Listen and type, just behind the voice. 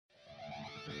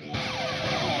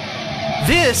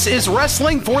This is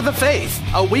Wrestling for the Faith,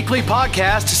 a weekly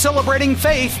podcast celebrating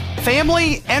faith,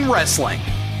 family, and wrestling.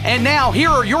 And now, here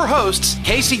are your hosts,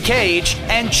 Casey Cage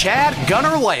and Chad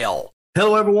Gunner Lale.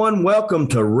 Hello, everyone. Welcome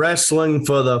to Wrestling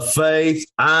for the Faith.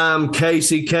 I'm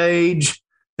Casey Cage.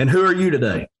 And who are you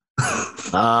today?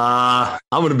 I'm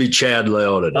going to be Chad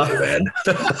Lale today,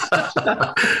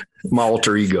 man. My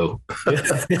alter ego.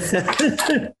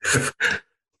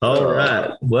 All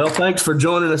right. Well, thanks for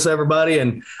joining us, everybody.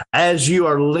 And as you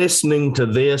are listening to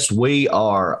this, we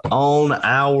are on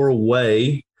our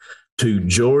way to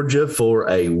Georgia for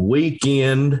a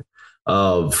weekend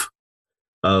of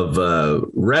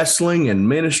wrestling and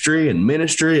ministry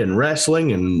and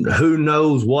wrestling, and who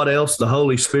knows what else the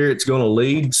Holy Spirit's going to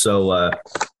lead. So,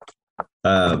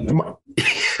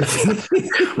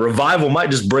 revival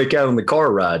might just break out on the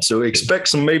car ride. So expect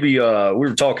some, maybe, we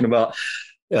were talking about,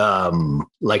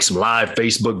 like some live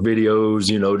Facebook videos,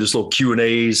 just little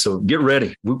Q&As. So get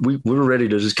ready. We're ready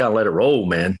to just kind of let it roll,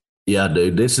 man. Yeah,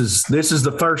 dude, this is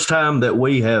the first time that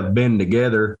we have been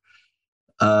together.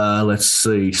 Let's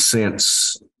see,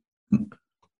 since,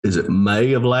 is it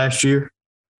May of last year?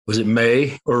 Was it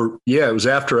May? Or yeah, it was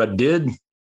after I did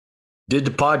the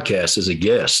podcast as a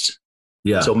guest.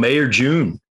 Yeah. So May or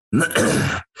June.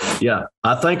 Yeah.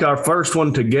 I think our first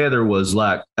one together was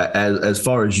like, as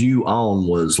far as you on,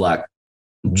 was like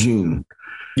June.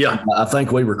 Yeah. I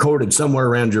think we recorded somewhere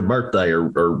around your birthday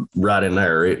or right in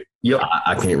there. Yep.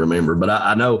 I can't remember, but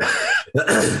I know.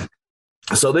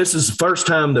 So this is the first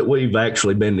time that we've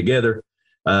actually been together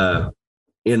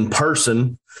in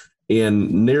person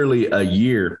in nearly a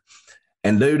year.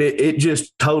 And dude, it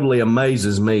just totally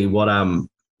amazes me what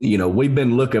we've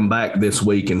been looking back this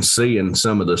week and seeing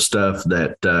some of the stuff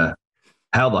that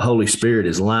how the Holy Spirit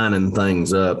is lining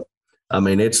things up. I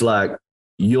mean, it's like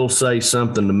you'll say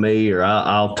something to me or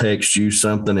I'll text you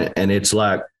something, and it's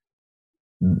like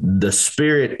the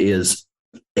Spirit is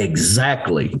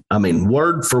exactly, I mean,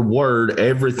 word for word,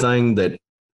 everything that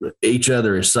each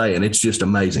other is saying. It's just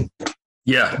amazing.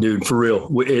 Yeah, dude, for real.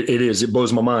 It is. It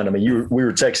blows my mind. I mean, we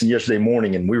were texting yesterday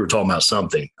morning and we were talking about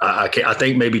something. I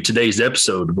think maybe today's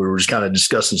episode, we were just kind of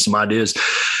discussing some ideas,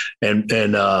 and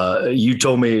you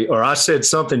told me, or I said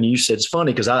something, you said, it's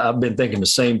funny because I've been thinking the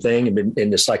same thing, and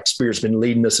it's like the Spirit's been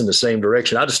leading us in the same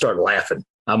direction. I just started laughing.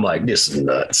 I'm like, this is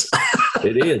nuts.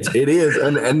 It is.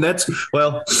 And that's,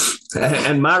 well,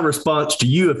 and my response to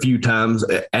you a few times,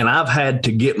 and I've had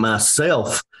to get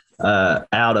myself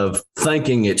out of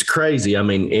thinking it's crazy. I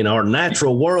mean, in our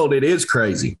natural world, it is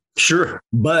crazy. Sure.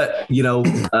 But,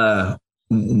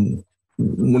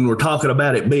 when we're talking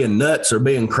about it being nuts or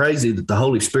being crazy, that the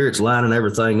Holy Spirit's lining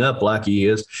everything up like he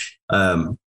is,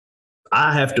 I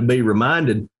have to be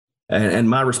reminded. And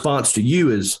my response to you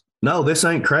is, no, this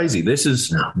ain't crazy. This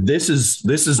is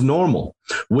normal.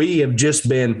 We have just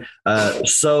been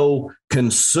so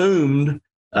consumed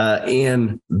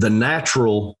in the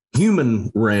natural human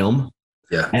realm.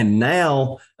 Yeah. And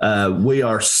now we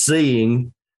are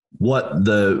seeing what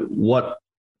the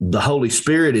Holy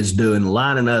Spirit is doing,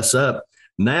 lining us up.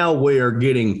 Now we are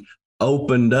getting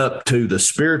opened up to the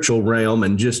spiritual realm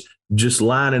and just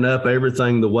lining up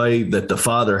everything the way that the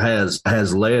Father has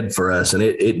led for us. And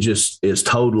it just is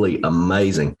totally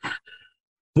amazing.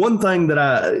 One thing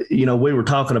that we were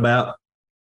talking about,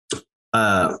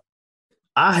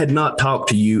 I had not talked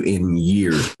to you in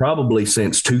years, probably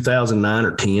since 2009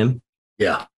 or 10.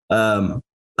 Yeah.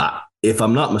 If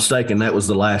I'm not mistaken, that was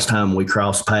the last time we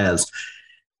crossed paths.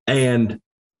 And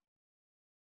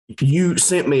you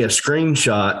sent me a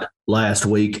screenshot last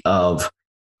week of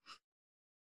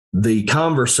the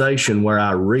conversation where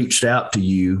I reached out to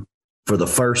you for the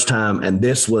first time. And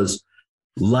this was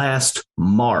last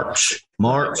March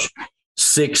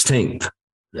 16th.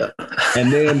 Yeah.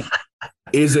 And then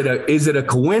is it a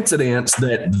coincidence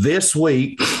that this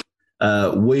week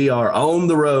we are on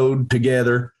the road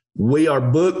together? We are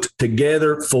booked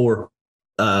together for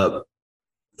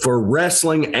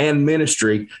wrestling and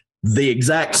ministry the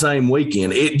exact same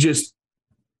weekend.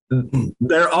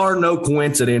 There are no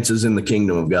coincidences in the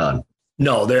kingdom of God.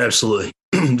 No, there absolutely.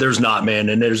 There's not, man.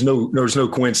 And there's no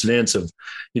coincidence of,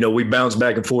 we bounced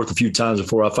back and forth a few times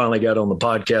before I finally got on the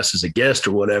podcast as a guest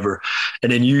or whatever.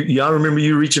 And then I remember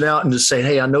you reaching out and just saying,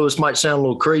 hey, I know this might sound a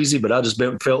little crazy, but I just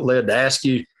felt led to ask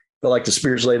you. Felt like the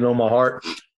Spirit's laid it on my heart,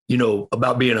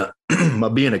 about being a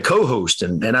co-host.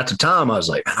 And at the time I was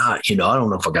like, I don't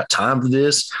know if I got time for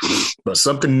this, but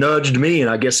something nudged me. And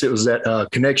I guess it was that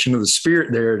connection of the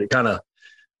Spirit there that kind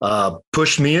of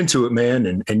pushed me into it,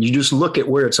 man. And you just look at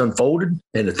where it's unfolded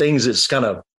and the things it's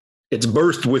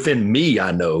birthed within me,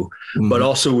 I know, but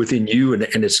also within you. And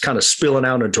it's kind of spilling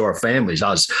out into our families.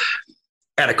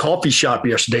 at a coffee shop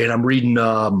yesterday, and I'm reading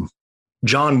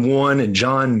John 1 and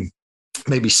John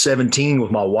maybe 17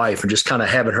 with my wife, and just kind of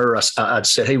having her, I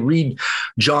said, hey, read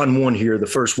John 1 here, the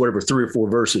first, whatever, 3 or 4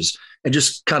 verses, and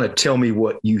just kind of tell me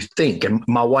what you think. And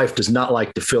my wife does not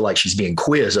like to feel like she's being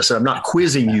quizzed. I said, I'm not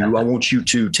quizzing you. I want you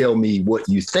to tell me what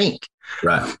you think.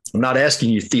 Right. I'm not asking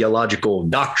you theological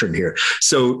doctrine here.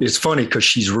 So it's funny because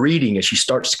she's reading and she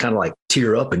starts to kind of like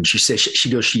tear up, and she says,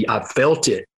 I felt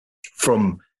it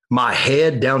from my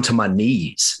head down to my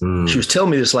knees. She was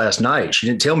telling me this last night. She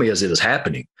didn't tell me as it was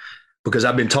happening, because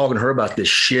I've been talking to her about this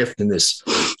shift and this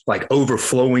like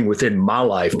overflowing within my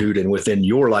life, dude, and within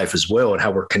your life as well, and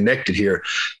how we're connected here.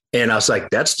 And I was like,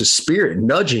 that's the Spirit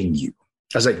nudging you.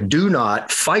 I was like, do not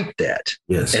fight that.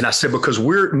 Yes. And I said, because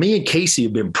me and Casey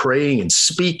have been praying and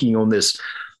speaking on this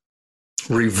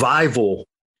revival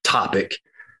topic,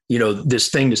 this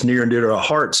thing that's near and dear to our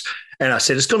hearts. And I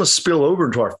said, it's going to spill over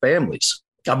into our families.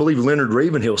 I believe Leonard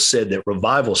Ravenhill said that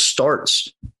revival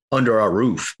starts under our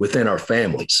roof within our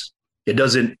families. It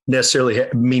doesn't necessarily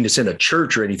mean it's in a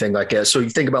church or anything like that. So you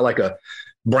think about like a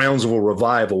Brownsville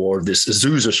revival or this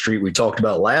Azusa Street we talked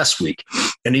about last week.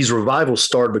 And these revivals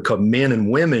started because men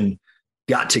and women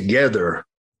got together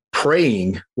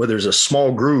praying, whether it's a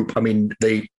small group. I mean,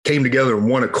 they came together in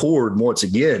one accord once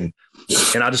again.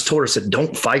 And I just told her, I said,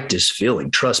 don't fight this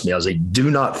feeling. Trust me. I was like, do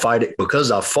not fight it,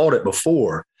 because I fought it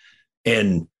before.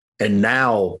 And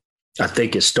now I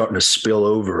think it's starting to spill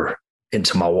over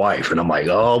into my wife. And I'm like,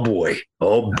 oh boy,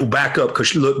 back up.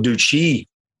 Cause look, dude,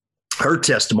 her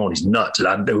testimony's nuts.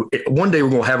 And one day we're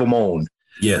going to have them on.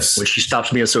 Yes. When she stops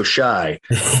being so shy.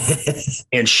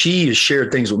 And she has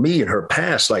shared things with me in her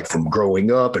past, like from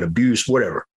growing up and abuse,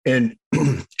 whatever. And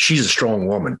she's a strong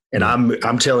woman. And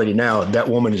I'm telling you now, that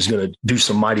woman is going to do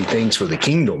some mighty things for the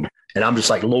kingdom. And I'm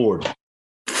just like, Lord,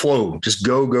 flow, just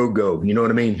go, go, go. You know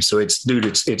what I mean? So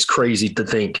it's crazy to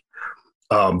think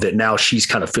that now she's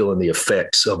kind of feeling the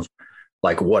effects of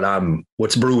like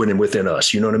what's brewing within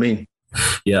us. You know what I mean?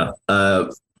 Yeah.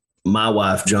 My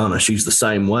wife, Jonna, she's the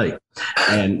same way.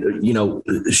 And,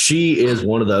 she is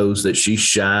one of those that she's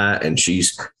shy and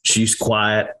she's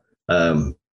quiet.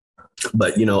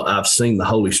 But, I've seen the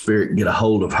Holy Spirit get a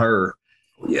hold of her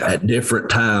at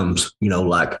different times,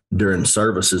 like during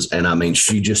services. And I mean,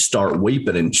 she just start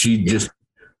weeping, and she just,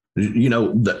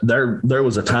 there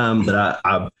was a time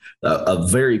that a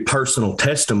very personal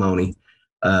testimony.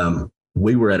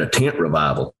 We were at a tent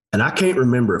revival, and I can't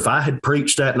remember if I had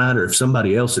preached that night or if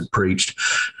somebody else had preached,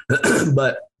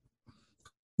 but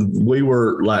we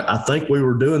were like, I think we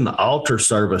were doing the altar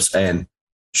service, and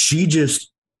she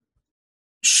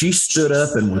stood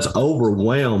up and was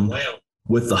overwhelmed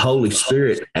with the Holy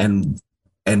Spirit and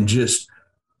just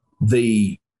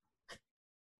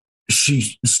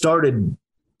she started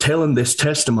telling this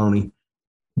testimony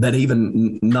that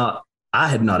I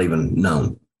had not even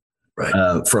known.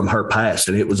 Right. From her past.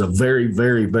 And it was a very,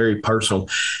 very, very personal.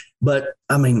 But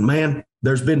I mean, man,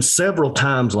 there's been several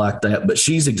times like that, but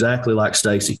she's exactly like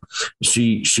Stacy.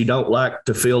 She don't like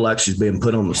to feel like she's being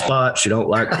put on the spot. She don't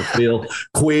like to feel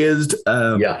quizzed.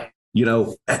 But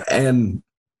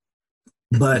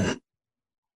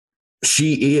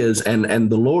she is, and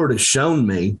the Lord has shown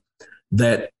me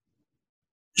that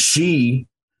she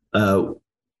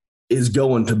is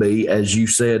going to be, as you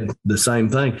said, the same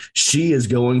thing. She is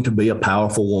going to be a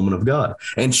powerful woman of God,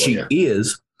 and she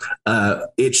is.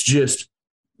 It's just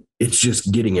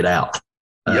getting it out.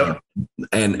 And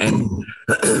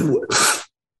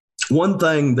one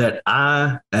thing that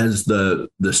I, as the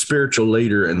spiritual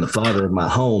leader and the father of my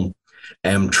home,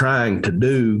 am trying to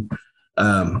do.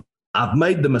 I've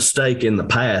made the mistake in the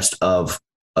past of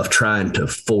trying to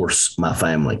force my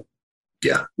family.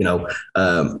 Yeah,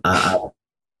 I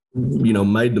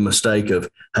made the mistake of,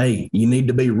 hey, you need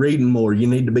to be reading more. You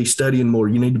need to be studying more.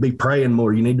 You need to be praying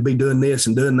more. You need to be doing this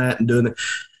and doing that and doing it.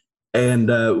 And,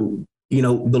 the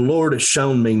Lord has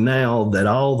shown me now that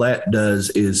all that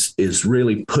does is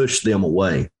really push them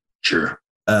away. Sure.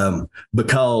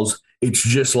 Because it's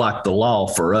just like the law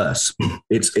for us.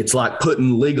 It's like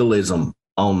putting legalism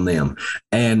on them.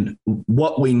 And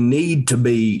what we need to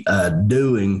be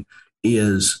doing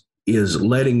is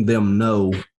letting them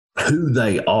know who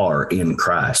they are in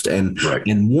Christ. And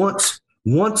once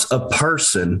a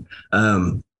person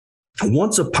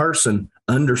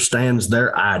understands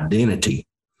their identity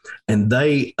and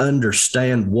they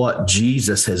understand what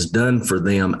Jesus has done for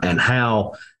them and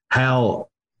how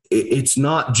it's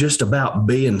not just about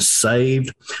being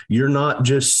saved. You're not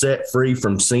just set free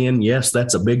from sin. Yes,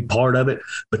 that's a big part of it,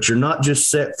 but you're not just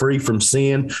set free from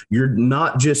sin. You're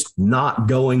not just not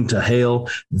going to hell.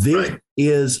 This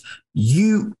is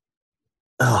you.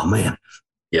 Oh man,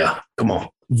 Yeah. Come on.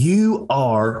 You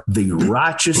are the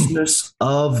righteousness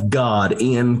of God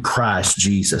in Christ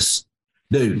Jesus,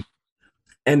 dude.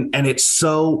 And it's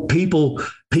so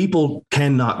people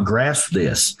cannot grasp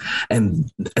this.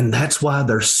 And that's why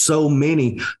there's so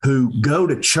many who go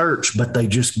to church, but they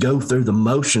just go through the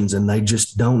motions and they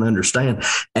just don't understand.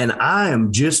 And I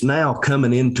am just now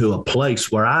coming into a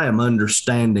place where I am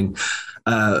understanding,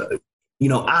 I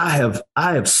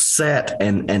have sat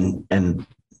and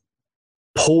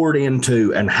poured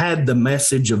into and had the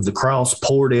message of the cross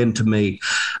poured into me,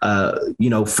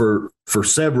 for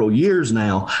several years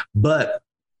now, but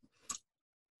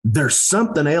there's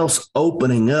something else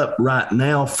opening up right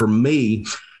now for me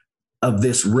of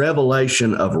this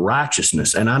revelation of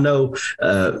righteousness. And I know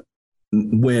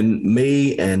when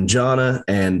me and Jonna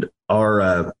and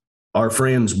our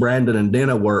friends Brandon and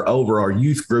Denna were over our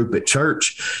youth group at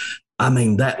church, I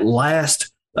mean, that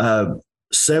last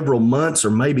several months or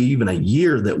maybe even a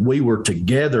year that we were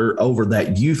together over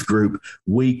that youth group,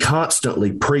 we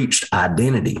constantly preached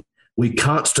identity. We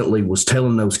constantly was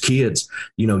telling those kids,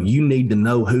 you need to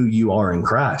know who you are in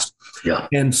Christ. Yeah.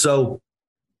 And so,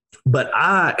 but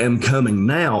I am coming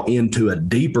now into a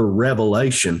deeper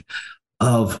revelation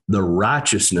of the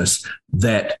righteousness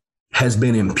that has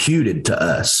been imputed to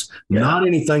us, not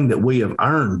anything that we have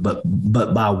earned, but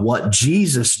by what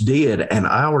Jesus did and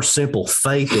our simple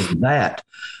faith in that,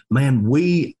 man,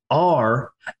 we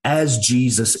are as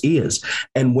Jesus is.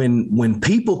 And when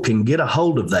people can get a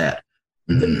hold of that,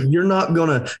 you're not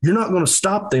gonna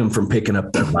stop them from picking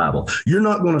up their Bible. You're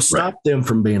not going to stop them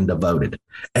from being devoted.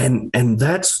 And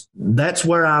that's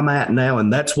where I'm at now.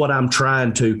 And that's what I'm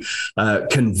trying to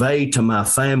convey to my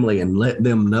family and let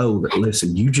them know that,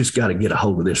 listen, you just got to get a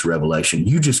hold of this revelation.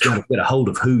 You just got to get a hold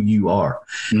of who you are.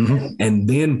 Mm-hmm. And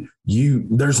then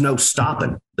there's no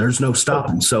stopping. There's no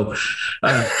stopping. So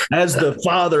as the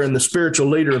father and the spiritual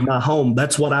leader of my home,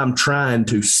 that's what I'm trying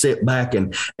to sit back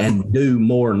and do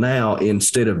more now,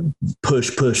 instead of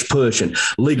push and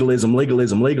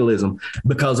legalism.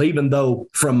 Because even though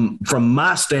from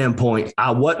my standpoint,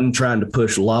 I wasn't trying to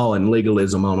push law and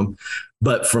legalism on them,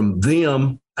 but from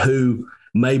them who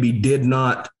maybe did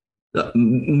not,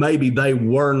 maybe they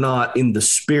were not in the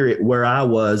spirit where I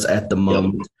was at the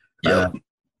moment. Yep.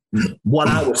 What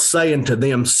I was saying to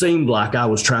them seemed like I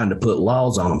was trying to put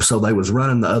laws on them. So they was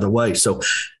running the other way. So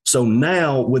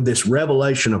now with this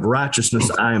revelation of righteousness,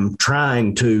 I'm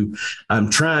trying to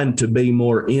be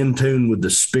more in tune with the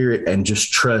Spirit and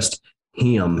just trust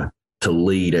Him to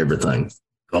lead everything.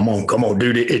 Come on,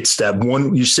 dude. It's that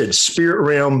one, you said spirit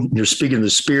realm, you're speaking of the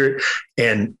Spirit.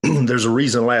 And there's a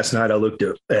reason last night I looked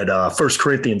at 1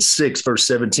 Corinthians 6, verse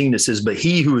 17. It says, but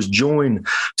he who is joined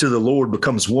to the Lord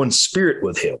becomes one spirit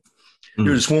with him.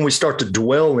 Dude, it's when we start to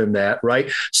dwell in that, right?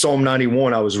 Psalm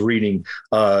 91, I was reading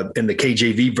in the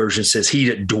KJV version, says, he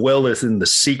that dwelleth in the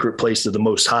secret place of the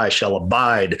Most High shall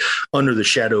abide under the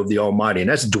shadow of the Almighty. And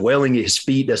that's dwelling at his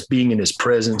feet. That's being in his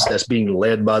presence. That's being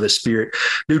led by the Spirit.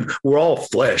 Dude, we're all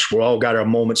flesh. We're all got our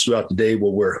moments throughout the day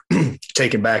where we're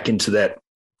taken back into that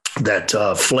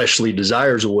fleshly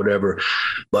desires or whatever.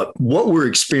 But what we're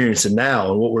experiencing now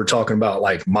and what we're talking about,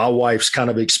 like my wife's kind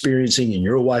of experiencing and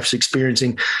your wife's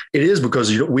experiencing, it is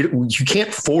because you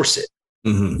can't force it.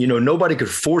 Mm-hmm. Nobody could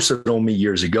force it on me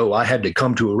years ago. I had to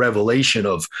come to a revelation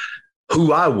of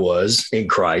who I was in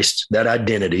Christ, that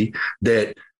identity,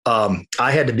 that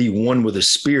I had to be one with the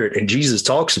Spirit. And Jesus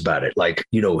talks about it. Like,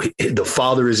 the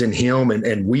Father is in him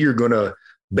and we are going to,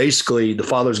 basically, the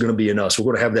Father is going to be in us. We're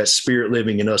going to have that Spirit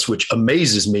living in us, which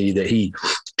amazes me that he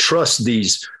trusts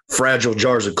these fragile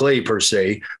jars of clay, per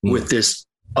se, with this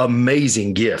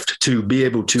amazing gift to be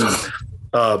able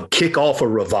to kick off a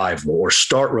revival or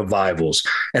start revivals.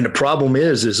 And the problem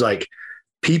is like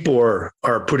people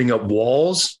are putting up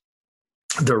walls.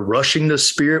 They're rushing the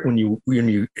Spirit when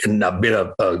you and I've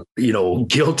been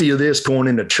guilty of this, going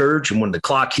into church, and when the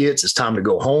clock hits, it's time to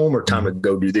go home or time to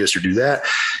go do this or do that.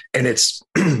 And it's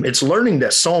learning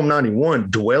that Psalm 91,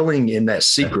 dwelling in that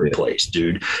secret place,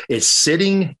 dude. It's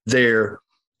sitting there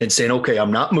and saying, okay,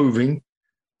 I'm not moving.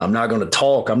 I'm not going to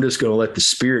talk. I'm just going to let the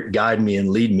Spirit guide me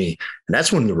and lead me. And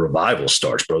that's when the revival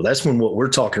starts, bro. That's when what we're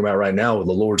talking about right now, where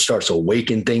the Lord starts to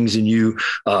awaken things in you,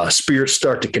 spirits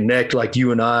start to connect like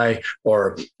you and I,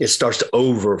 or it starts to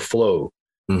overflow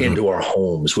into our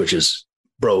homes, which is,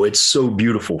 bro, it's so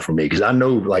beautiful for me. Cause I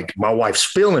know like my wife's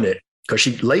feeling it because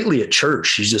she lately at church,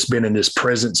 she's just been in this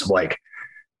presence of like,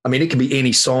 I mean, it could be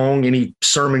any song, any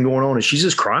sermon going on, and she's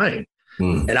just crying.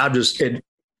 And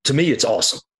to me, it's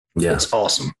awesome. Yeah. It's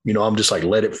awesome. I'm just like,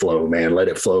 let it flow, man. Let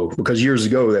it flow. Because years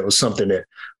ago, that was something that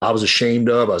I was ashamed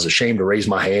of. I was ashamed to raise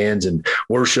my hands and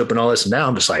worship and all this. And now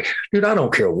I'm just like, dude, I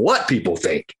don't care what people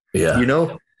think. Yeah.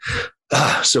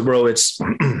 So, bro,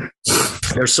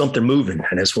 there's something moving.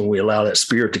 And that's when we allow that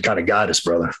spirit to kind of guide us,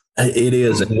 brother. It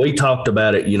is. And we talked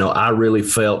about it. I really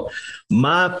felt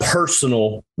my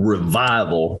personal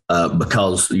revival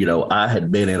because, I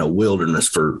had been in a wilderness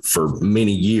for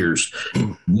many years.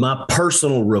 My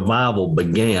personal revival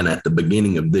began at the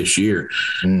beginning of this year.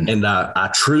 And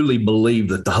I truly believe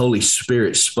that the Holy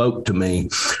Spirit spoke to me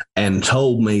and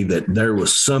told me that there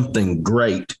was something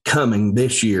great coming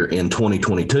this year in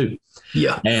 2022.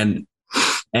 Yeah. And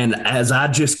as I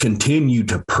just continue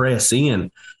to press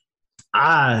in,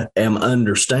 I am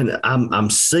understanding. I'm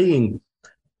seeing,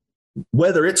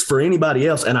 whether it's for anybody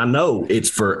else, and I know it's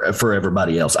for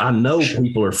everybody else. I know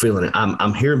people are feeling it.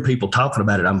 I'm hearing people talking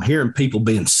about it. I'm hearing people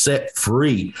being set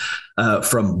free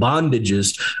from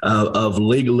bondages of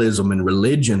legalism and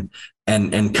religion,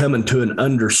 and coming to an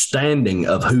understanding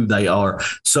of who they are.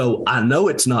 So I know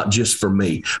it's not just for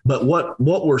me, but what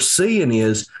we're seeing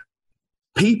is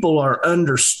people are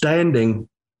understanding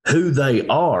who they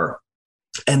are.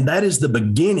 And that is the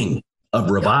beginning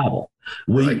of revival.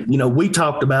 We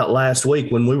talked about last week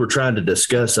when we were trying to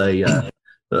discuss what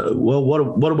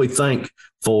do we think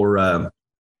for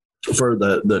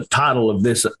the title of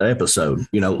this episode?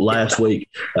 Last week,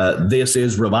 this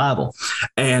is revival.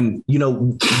 And,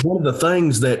 one of the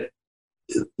things that,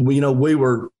 we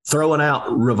were throwing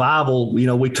out revival,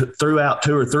 we threw out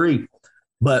 2 or 3,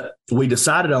 but we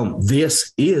decided on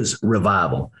this is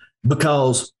revival,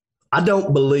 because I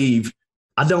don't believe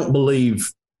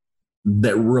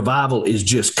that revival is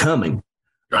just coming.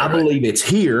 I believe it's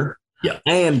here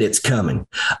and it's coming.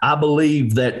 I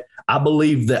believe that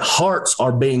hearts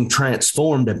are being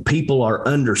transformed and people are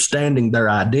understanding their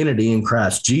identity in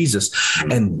Christ Jesus.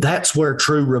 And that's where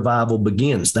true revival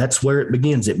begins. That's where it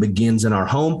begins. It begins in our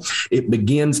home. It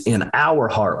begins in our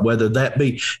heart, whether that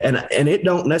be, and it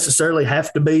don't necessarily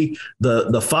have to be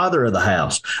the father of the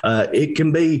house. It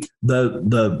can be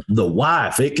the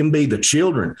wife. It can be the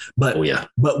children. But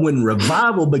when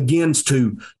revival begins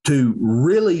to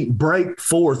really break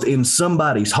forth in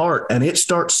somebody's heart and it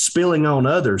starts spilling on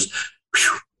others,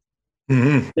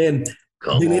 then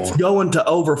it's going to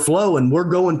overflow, and we're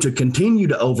going to continue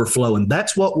to overflow. And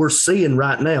that's what we're seeing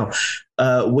right now.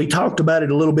 We talked about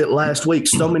it a little bit last week.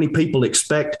 So many people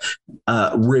expect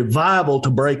revival to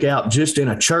break out just in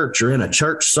a church or in a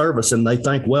church service. And they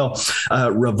think,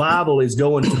 revival is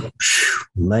going to,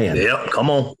 man. Yep. Come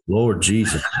on. Lord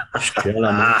Jesus.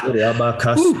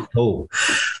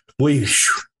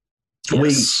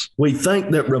 We think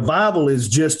that revival is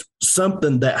just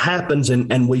something that happens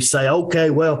and we say, okay,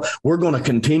 well, we're going to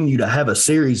continue to have a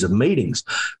series of meetings.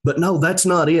 But no, that's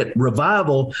not it.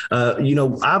 Revival,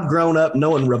 I've grown up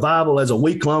knowing revival as a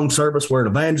week-long service where an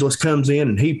evangelist comes in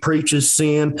and he preaches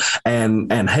sin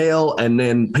and hell, and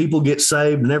then people get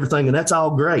saved and everything, and that's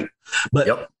all great.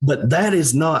 But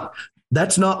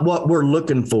that's not what we're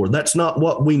looking for. That's not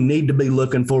what we need to be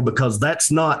looking for, because that's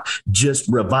not just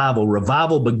revival.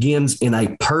 Revival begins in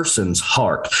a person's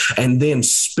heart and then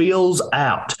spills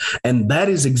out. And that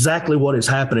is exactly what is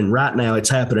happening right now. It's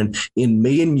happening in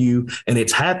me and you, and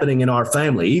it's happening in our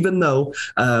family, even though,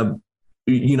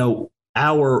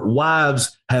 our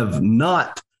wives have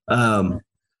not, I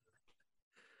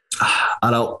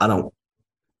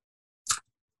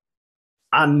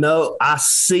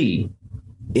see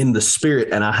in the spirit,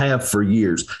 and I have for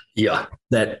years,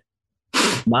 that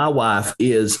my wife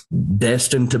is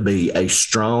destined to be a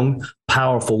strong,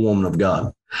 powerful woman of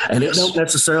God. And it don't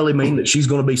necessarily mean that she's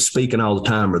going to be speaking all the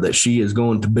time, or that she is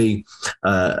going to be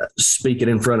speaking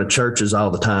in front of churches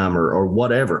all the time, or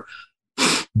whatever.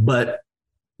 But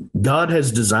God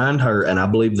has designed her, and I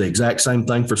believe the exact same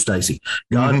thing for Stacy.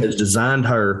 God has designed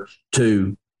her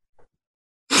to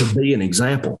be an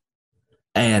example.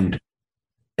 And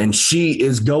she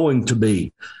is going to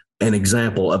be an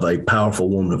example of a powerful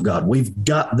woman of God. We've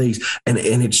got these, and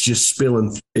it's just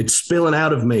spilling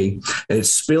out of me, and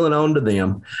it's spilling onto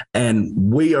them.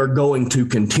 And we are going to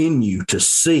continue to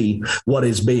see what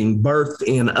is being birthed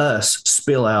in us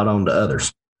spill out onto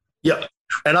others. Yeah.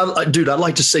 And I'd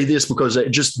like to say this, because it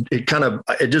just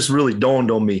really dawned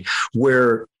on me,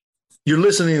 where you're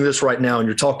listening to this right now and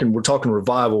we're talking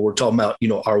revival. We're talking about,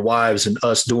 our wives and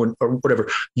us doing, or whatever,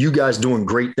 you guys doing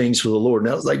great things for the Lord.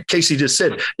 Now, like Casey just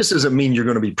said, this doesn't mean you're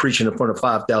going to be preaching in front of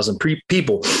 5,000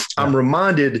 people. I'm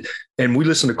reminded, and we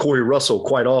listen to Corey Russell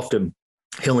quite often,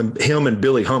 him and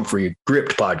Billy Humphrey,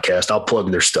 Gripped podcast. I'll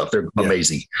plug their stuff. They're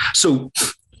amazing. So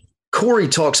Corey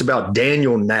talks about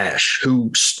Daniel Nash,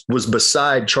 who was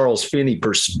beside Charles Finney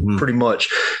pretty much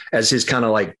as his kind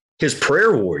of like his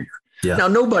prayer warrior. Yeah. Now,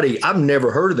 I've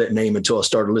never heard of that name until I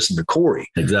started listening to Corey.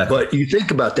 Exactly. But you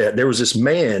think about that. There was this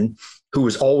man who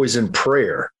was always in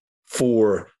prayer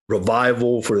for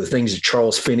revival, for the things that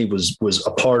Charles Finney was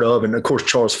a part of. And of course,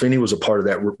 Charles Finney was a part of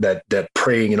that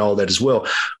praying and all that as well.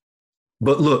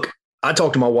 But look, I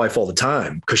talk to my wife all the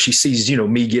time because she sees,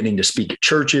 me getting to speak at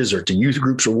churches or to youth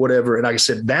groups or whatever. And like I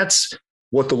said, that's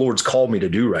what the Lord's called me to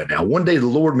do right now. One day the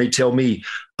Lord may tell me,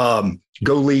 go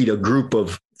lead a group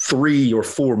of 3 or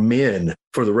 4 men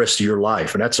for the rest of your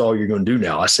life. And that's all you're going to do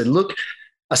now. I said, look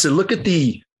at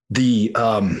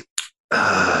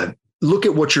look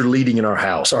at what you're leading in our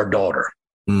house, our daughter.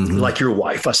 Like your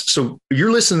wife. So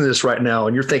you're listening to this right now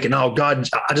and you're thinking, oh God,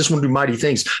 I just want to do mighty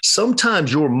things.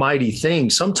 Sometimes your mighty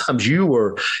things, sometimes you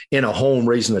were in a home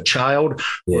raising a child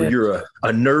or you're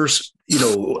a nurse,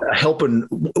 helping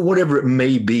whatever it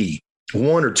may be,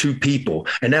 1 or 2 people.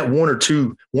 And that one or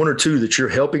two that you're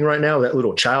helping right now, that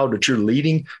little child that you're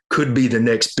leading could be the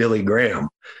next Billy Graham,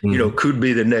 could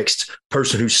be the next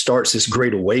person who starts this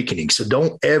great awakening. So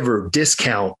don't ever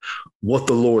discount what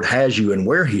the Lord has you and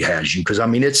where he has you. Cause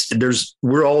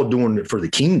we're all doing it for the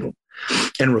kingdom,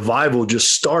 and revival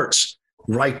just starts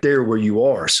right there where you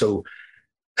are. So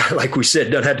like we said, it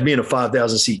doesn't have to be in a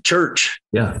 5,000 seat church.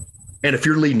 Yeah. And if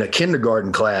you're leading a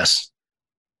kindergarten class,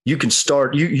 you can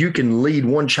start, you can lead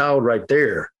one child right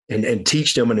there and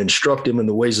teach them and instruct them in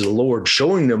the ways of the Lord,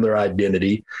 showing them their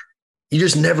identity. You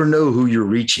just never know who you're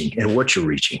reaching and what you're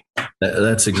reaching.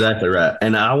 That's exactly right.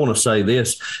 And I want to say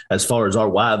this as far as our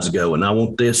wives go, and I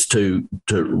want this to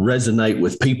resonate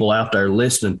with people out there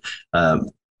listening.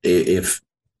 If,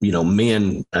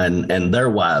 men and their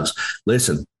wives,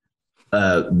 listen,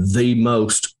 the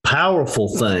most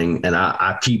powerful thing, and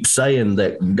I keep saying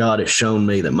that God has shown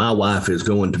me that my wife is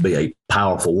going to be a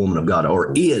powerful woman of God,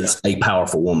 or is a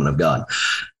powerful woman of God.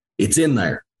 It's in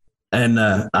there. And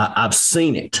I've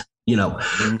seen it,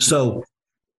 So,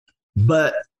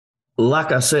 but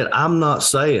like I said, I'm not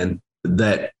saying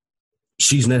that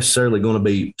she's necessarily going to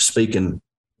be speaking,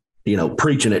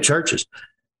 preaching at churches.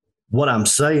 What I'm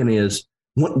saying is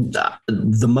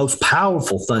the most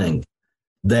powerful thing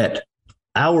that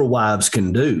our wives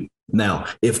can do. Now,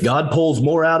 if God pulls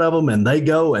more out of them and they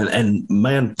go and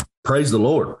man, praise the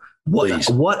Lord,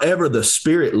 whatever the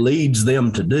Spirit leads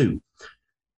them to do.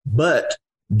 But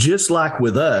just like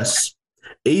with us,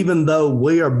 even though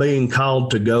we are being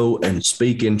called to go and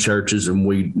speak in churches and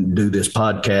we do this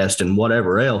podcast and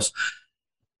whatever else,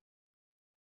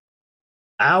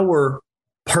 our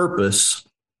purpose,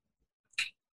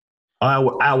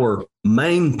 our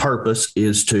main purpose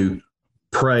is to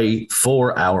pray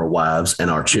for our wives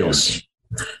and our children,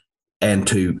 and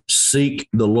to seek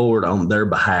the Lord on their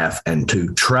behalf and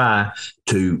to try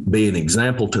to be an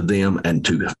example to them and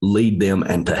to lead them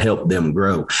and to help them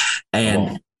grow.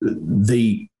 And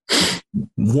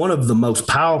one of the most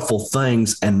powerful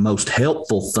things and most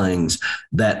helpful things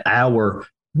that our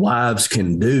wives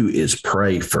can do is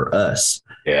pray for us.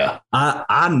 Yeah.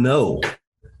 I know,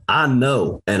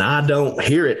 and I don't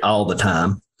hear it all the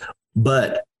time,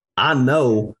 but I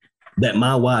know that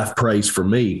my wife prays for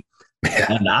me.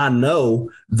 And I know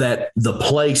that the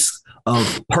place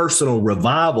of personal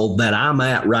revival that I'm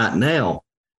at right now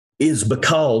is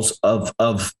because of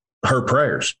her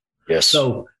prayers. Yes.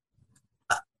 So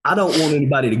I don't want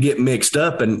anybody to get mixed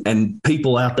up and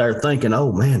people out there thinking,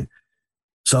 oh man,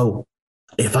 so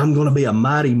if I'm going to be a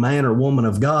mighty man or woman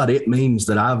of God, it means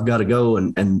that I've got to go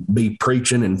and be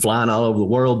preaching and flying all over the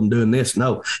world and doing this.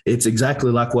 No, it's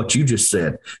exactly like what you just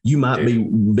said. You might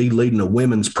be leading a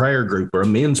women's prayer group or a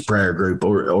men's prayer group,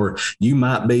 or you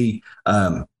might be,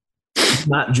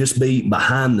 might just be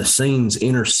behind the scenes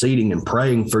interceding and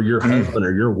praying for your husband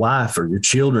or your wife or your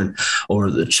children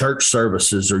or the church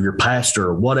services or your pastor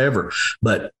or whatever.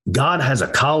 But God has a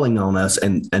calling on us,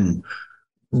 and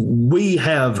we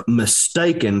have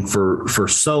mistaken for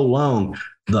so long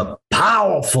the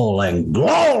powerful and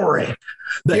glory.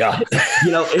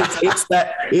 It's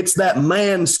that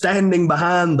man standing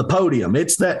behind the podium.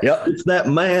 It's that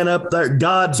man up there,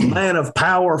 God's man of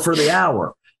power for the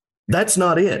hour. That's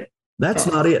not it. That's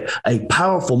not it. A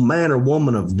powerful man or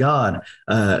woman of God.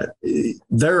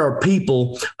 There are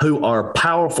people who are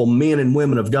powerful men and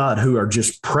women of God who are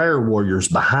just prayer warriors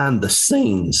behind the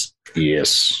scenes.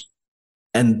 Yes.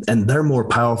 And they're more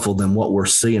powerful than what we're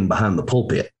seeing behind the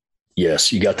pulpit.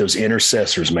 Yes, you got those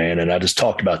intercessors, man. And I just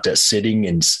talked about that, sitting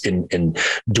and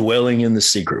dwelling in the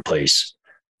secret place.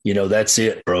 That's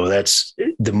it, bro. That's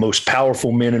the most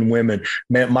powerful men and women.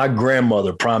 Man, my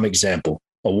grandmother, prime example,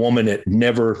 a woman that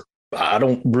never I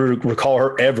don't recall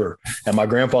her ever. And my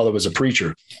grandfather was a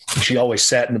preacher. She always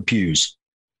sat in the pews.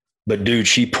 But dude,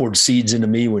 she poured seeds into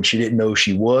me when she didn't know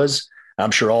she was.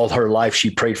 I'm sure all her life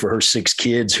she prayed for her 6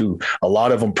 kids, who a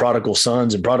lot of them prodigal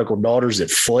sons and prodigal daughters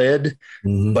that fled.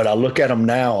 Mm-hmm. But I look at them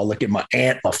now. I look at my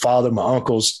aunt, my father, my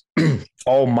uncles,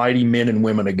 all mighty men and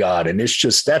women of God. And it's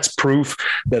just, that's proof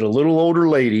that a little older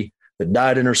lady that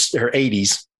died in her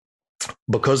 80s,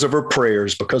 because of her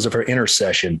prayers, because of her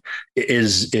intercession,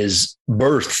 is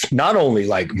birthed not only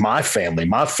like my family,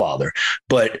 my father,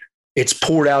 but it's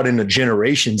poured out into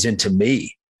generations into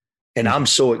me. And I'm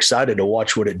so excited to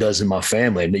watch what it does in my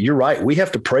family. And you're right. We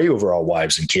have to pray over our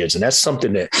wives and kids. And that's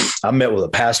something that I met with a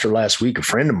pastor last week, a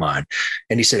friend of mine.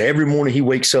 And he said, every morning he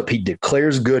wakes up, he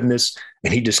declares goodness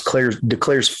and he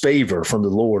declares favor from the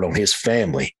Lord on his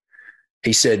family.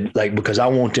 He said, like, because I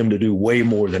want them to do way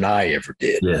more than I ever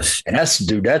did. Yes. And that's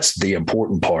the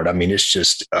important part. I mean,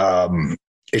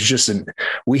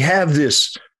 we have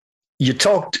this. You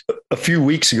talked a few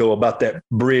weeks ago about that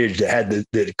bridge that had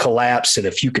the collapse. And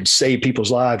if you could save people's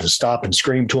lives and stop and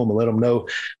scream to them and let them know.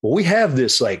 Well, we have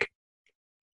this we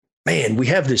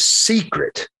have this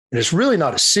secret. And it's really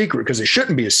not a secret because it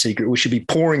shouldn't be a secret. We should be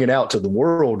pouring it out to the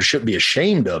world. We shouldn't be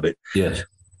ashamed of it. Yes.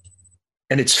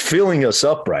 And it's filling us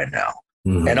up right now.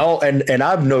 Mm-hmm. And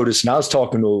I've noticed, and I was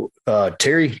talking to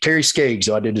Terry Skaggs.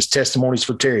 So I did his Testimonies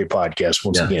for Terry podcast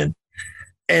once again.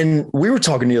 And we were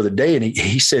talking the other day, and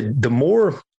he said, the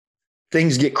more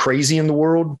things get crazy in the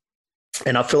world,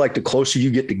 and I feel like the closer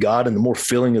you get to God and the more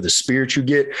filling of the Spirit you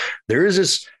get, there is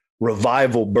this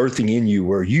revival birthing in you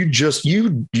where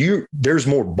there's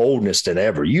more boldness than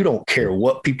ever. You don't care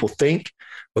what people think,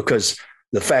 because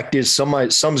the fact is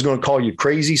someone's going to call you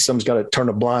crazy. Someone's got to turn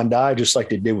a blind eye, just like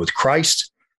they did with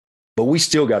Christ. But we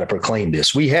still got to proclaim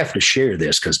this. We have to share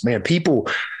this because, man, people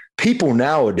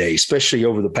nowadays, especially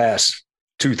over the past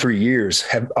 2-3 years,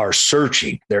 are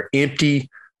searching. They're empty.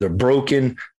 They're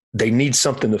broken. They need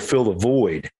something to fill the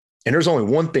void. And there's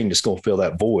only one thing that's going to fill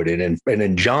that void. And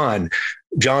in John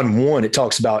 1, it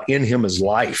talks about in him is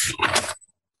life.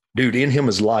 Dude, in him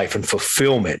is life and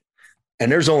fulfillment.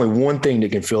 And there's only one thing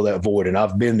that can fill that void. And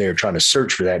I've been there trying to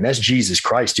search for that. And that's Jesus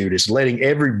Christ, dude. It's letting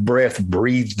every breath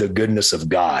breathe the goodness of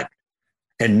God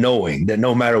and knowing that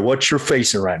no matter what you're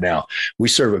facing right now, we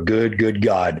serve a good, good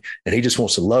God. And he just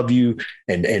wants to love you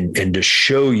and to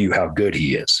show you how good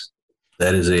he is.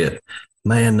 That is it,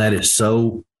 man. That's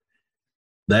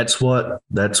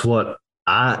what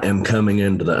I am coming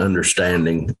into the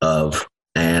understanding of.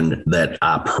 And that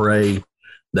I pray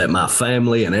that my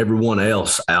family and everyone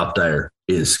else out there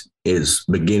is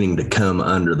beginning to come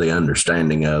under the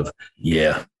understanding of,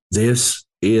 this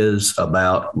is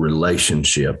about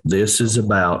relationship. This is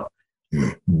about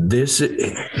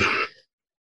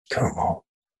come on,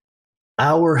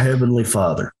 our Heavenly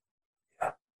Father.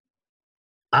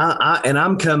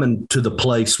 I'm coming to the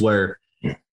place where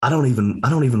I don't even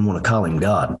want to call him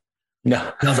God.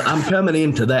 No, because I'm coming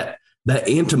into that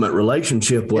intimate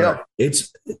relationship where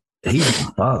he's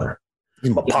my father.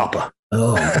 He's my papa.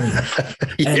 Oh, man.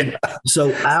 And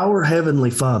so our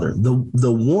Heavenly Father,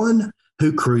 the one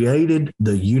who created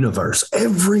the universe,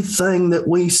 everything that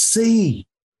we see,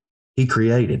 he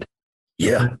created.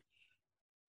 Yeah.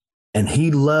 And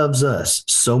he loves us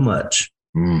so much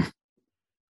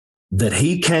that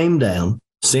he came down,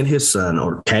 sent his son,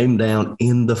 or came down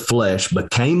in the flesh,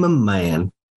 became a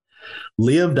man,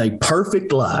 lived a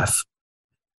perfect life,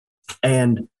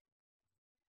 and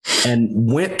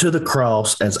went to the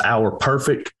cross as our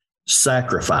perfect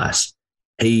sacrifice.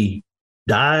 He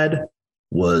died,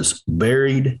 was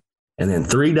buried, and then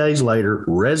 3 days later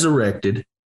resurrected,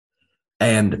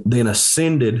 and then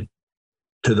ascended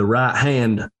to the right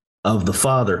hand of the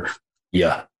Father.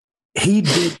 Yeah. He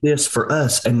did this for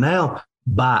us. And now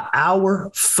by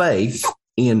our faith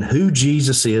in who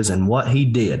Jesus is and what he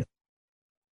did,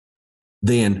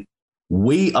 then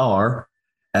we are,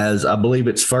 as I believe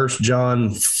it's 1 John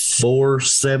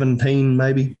 4:17,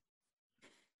 maybe,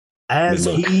 as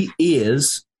he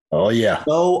is,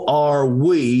 so are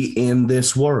we in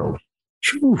this world.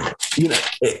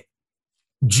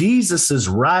 Jesus's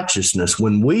righteousness,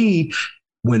 when we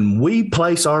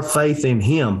place our faith in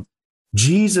him,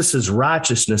 Jesus's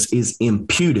righteousness is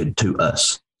imputed to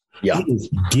us. Yeah. It is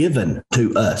given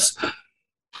to us.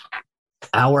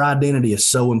 Our identity is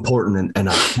so important, and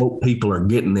I hope people are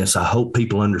getting this. I hope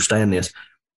people understand this.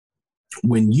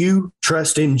 When you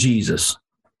trust in Jesus,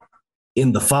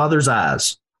 in the Father's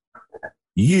eyes,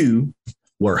 you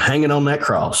were hanging on that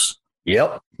cross.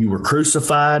 Yep. You were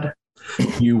crucified.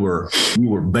 You were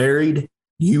buried.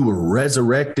 You were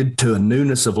resurrected to a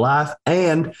newness of life.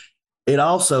 And it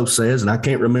also says, and I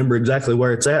can't remember exactly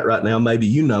where it's at right now, maybe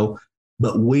you know,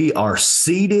 but we are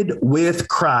seated with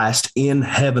Christ in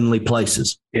heavenly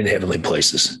places. In heavenly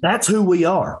places. That's who we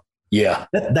are. Yeah.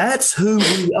 That's who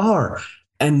we are.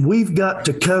 And we've got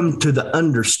to come to the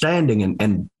understanding,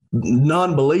 and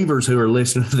non-believers who are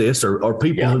listening to this, or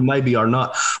people who maybe are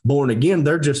not born again,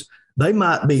 they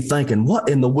might be thinking, what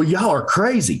in the world? Y'all are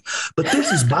crazy. But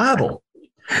this is Bible.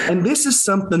 And this is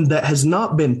something that has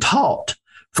not been taught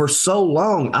for so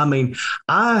long. I mean,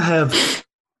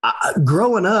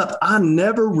 growing up, I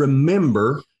never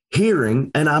remember hearing,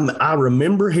 and I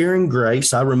remember hearing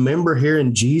grace. I remember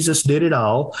hearing Jesus did it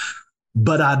all,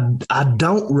 but I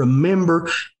don't remember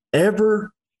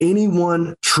ever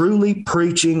anyone truly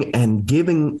preaching and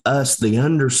giving us the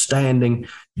understanding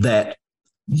that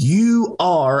you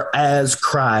are as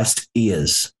Christ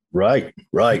is. Right.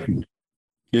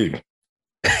 Dude.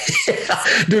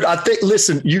 Dude, I think,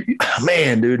 listen,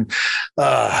 dude,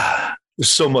 there's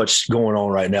so much going on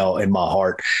right now in my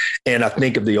heart. And I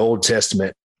think of the Old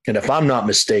Testament, and if I'm not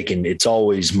mistaken, it's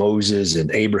always Moses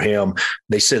and Abraham.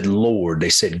 They said Lord, they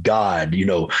said God.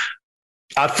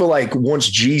 I feel like once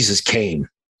Jesus came,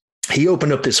 he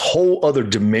opened up this whole other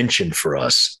dimension for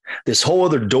us, this whole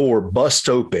other door bust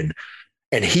open.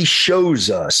 And he shows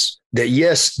us that,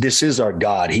 yes, this is our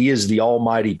God. He is the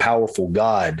almighty, powerful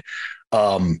God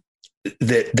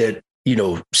that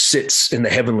sits in the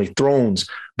heavenly thrones.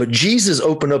 But Jesus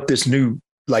opened up this new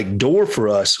door for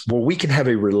us where we can have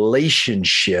a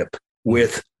relationship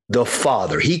with the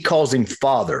Father. He calls him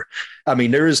Father. I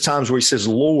mean, there is times where he says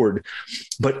Lord,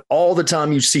 but all the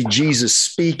time you see Jesus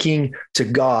speaking to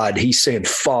God, he's saying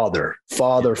Father,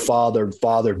 Father, Father,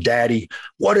 Father, Daddy,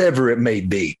 whatever it may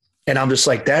be. And I'm just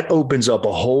like, that opens up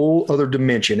a whole other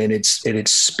dimension. And it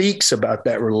speaks about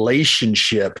that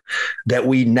relationship that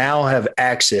we now have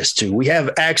access to. We have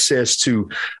access to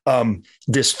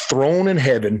this throne in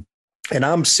heaven. And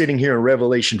I'm sitting here in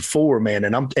Revelation 4, man,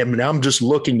 and I'm just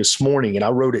looking this morning, and I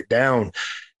wrote it down,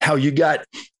 how you got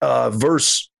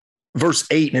verse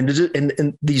 8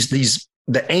 and these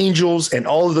the angels and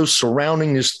all of those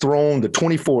surrounding this throne, the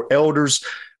 24 elders.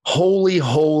 Holy,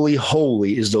 holy,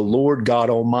 holy is the Lord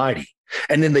God Almighty.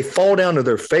 And then they fall down to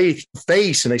their face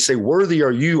and they say, worthy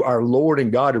are you, our Lord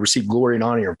and God, to receive glory and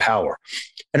honor and power.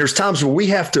 And there's times where we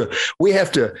have to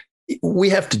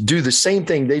do the same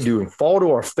thing they do and fall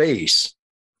to our face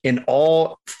in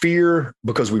all fear,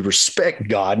 because we respect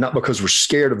God, not because we're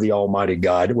scared of the Almighty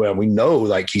God. Well, we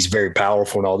know he's very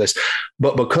powerful and all this,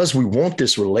 but because we want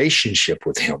this relationship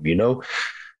with him,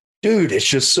 Dude, it's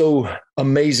just so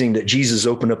amazing that Jesus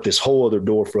opened up this whole other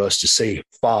door for us to say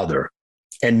Father,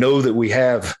 and know that we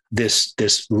have this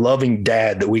loving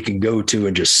dad that we can go to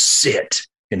and just sit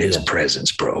in his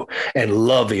presence, bro, and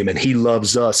love him. And he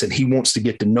loves us and he wants to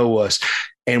get to know us.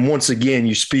 And once again,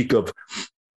 you speak of,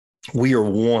 we are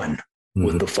one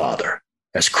with the Father,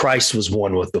 as Christ was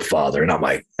one with the Father. And I'm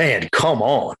like, man, come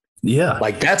on. Yeah.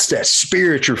 That's that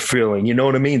spirit you're feeling. You know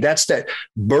what I mean? That's that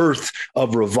birth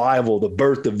of revival, the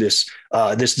birth of this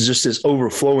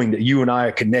overflowing that you and I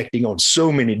are connecting on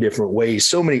so many different ways.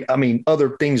 So many,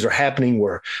 other things are happening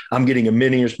where I'm getting a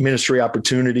ministry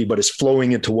opportunity, but it's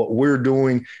flowing into what we're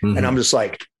doing. Mm-hmm. And I'm just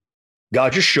like,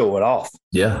 God, you're showing off.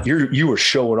 Yeah. You were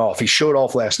showing off. He showed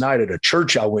off last night at a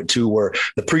church I went to where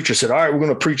the preacher said, all right, we're going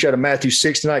to preach out of Matthew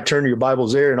 6 tonight. Turn to your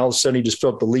Bibles there. And all of a sudden he just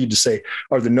felt the lead to say,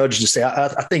 or the nudge to say, I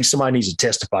think somebody needs to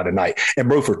testify tonight. And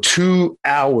bro, for 2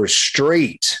 hours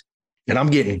straight, and I'm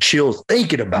getting chills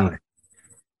thinking about it.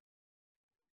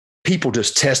 People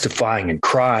just testifying and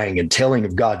crying and telling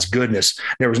of God's goodness.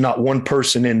 There was not one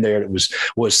person in there that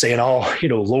was saying, oh,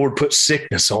 Lord put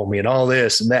sickness on me and all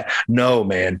this and that. No,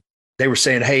 man. They were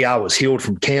saying, hey, I was healed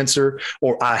from cancer,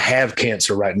 or I have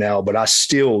cancer right now, but I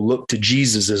still look to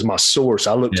Jesus as my source.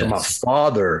 I look to my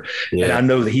Father, and I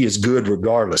know that he is good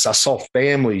regardless. I saw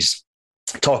families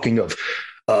talking of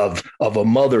a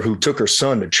mother who took her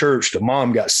son to church. The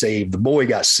mom got saved. The boy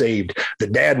got saved. The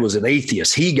dad was an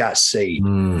atheist. He got saved.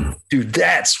 Dude,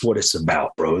 that's what it's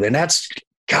about, bro. And that's,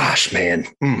 gosh, man.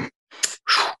 Come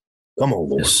on,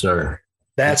 Lord. Yes, sir.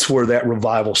 That's where that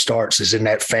revival starts, is in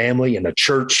that family and a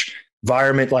church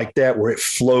environment like that, where it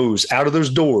flows out of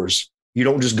those doors. You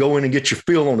don't just go in and get your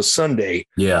fill on a Sunday.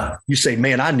 Yeah. You say,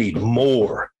 man, I need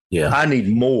more. Yeah. I need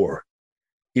more.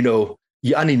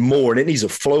 I need more. And it needs to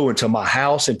flow into my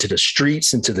house, into the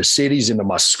streets, into the cities, into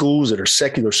my schools that are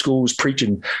secular schools,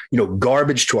 preaching,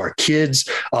 garbage to our kids,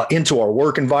 into our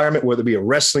work environment, whether it be a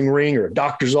wrestling ring or a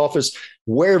doctor's office,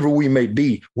 wherever we may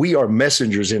be. We are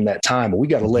messengers in that time. We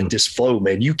got to let this flow,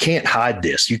 man. You can't hide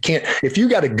this. You can't, if you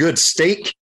got a good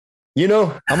steak I'm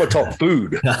going to talk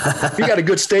food. If you got a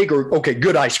good steak or, okay,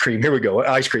 good ice cream. Here we go.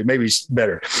 Ice cream, maybe it's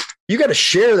better. You got to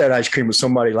share that ice cream with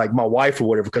somebody like my wife or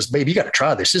whatever, because, baby, you got to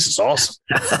try this. This is awesome.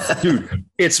 Dude,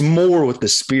 it's more with the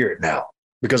spirit now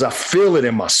because I feel it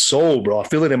in my soul, bro. I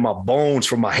feel it in my bones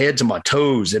from my head to my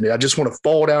toes. And I just want to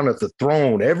fall down at the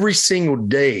throne every single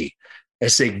day and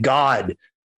say, God,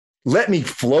 let me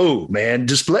flow, man.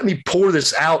 Just let me pour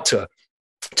this out to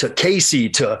Casey,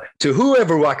 to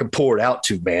whoever I can pour it out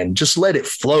to, man. Just let it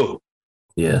flow.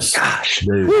 Yes. Gosh,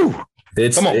 dude. Woo.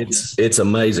 It's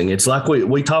amazing. It's like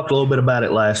we talked a little bit about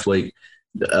it last week.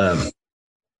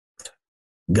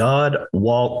 God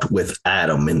walked with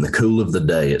Adam in the cool of the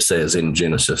day, it says in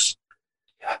Genesis.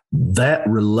 That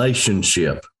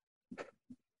relationship,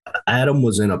 Adam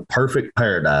was in a perfect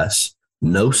paradise,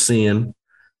 no sin,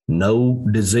 no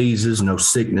diseases, no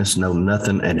sickness, no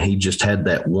nothing. And he just had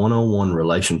that one-on-one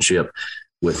relationship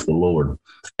with the Lord.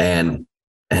 And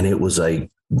it was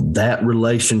that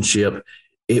relationship.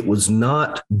 It was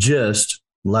not just,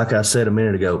 like I said a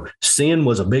minute ago, sin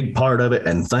was a big part of it.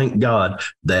 And thank God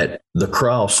that the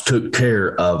cross took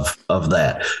care of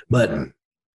that. But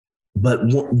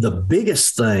the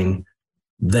biggest thing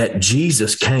that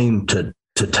Jesus came to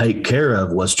take care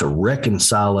of was to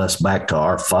reconcile us back to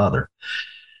our Father,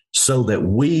 so that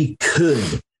we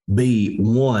could be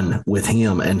one with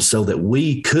him and so that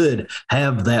we could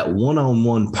have that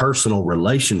one-on-one personal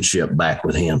relationship back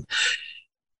with him.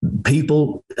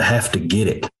 People have to get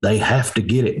it. They have to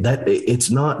get it. That it's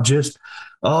not just,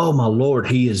 oh my Lord,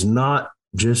 he is not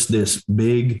just this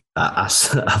big. I've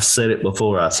said it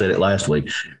before. I said it last week.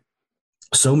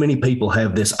 So many people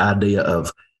have this idea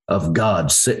of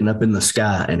God sitting up in the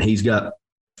sky, and he's got,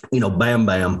 Bam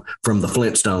Bam from the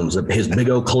Flintstones, his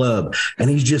big old club, and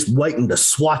he's just waiting to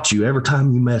swat you every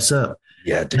time you mess up.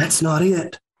 Yeah, dude. That's not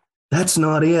it. That's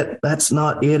not it. That's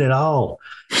not it at all.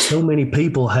 So many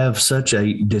people have such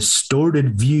a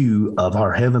distorted view of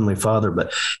our Heavenly Father,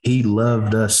 but he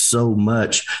loved us so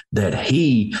much that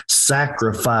he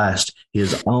sacrificed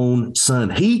his own son.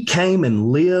 He came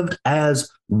and lived as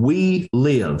we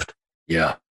lived.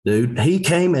 Yeah. Dude, he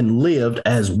came and lived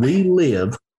as we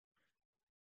live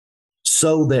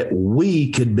so that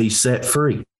we could be set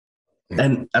free.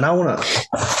 And I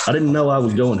didn't know I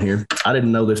was going here. I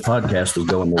didn't know this podcast was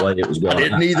going the way it was going. I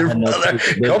didn't either.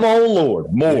 Come on,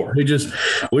 Lord, more.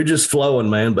 We're just flowing,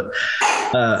 man. But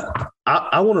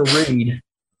I want to read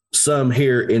some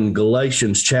here in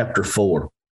Galatians chapter 4.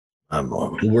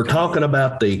 We're talking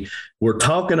about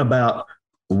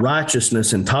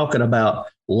righteousness and talking about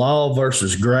law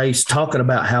versus grace, talking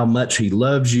about how much he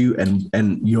loves you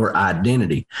and your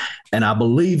identity. And I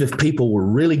believe if people will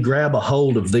really grab a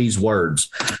hold of these words,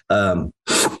 that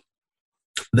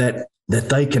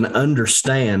they can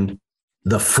understand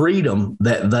the freedom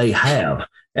that they have.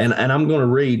 And I'm going to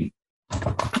read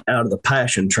out of the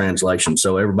Passion Translation,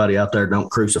 so everybody out there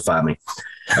don't crucify me.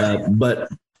 But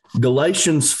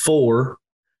Galatians 4,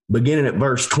 beginning at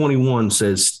verse 21,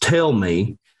 says, "Tell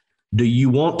me, do you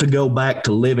want to go back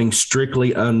to living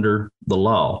strictly under the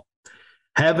law?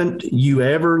 Haven't you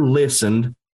ever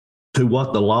listened to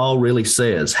what the law really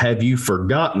says? Have you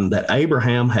forgotten that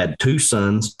Abraham had two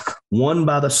sons, one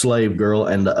by the slave girl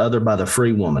and the other by the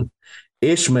free woman?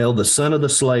 Ishmael, the son of the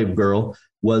slave girl,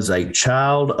 was a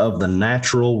child of the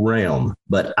natural realm,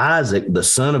 but Isaac, the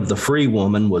son of the free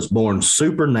woman, was born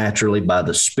supernaturally by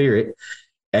the Spirit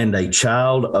and a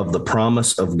child of the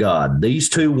promise of God. These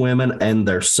two women and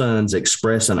their sons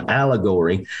express an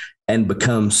allegory and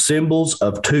become symbols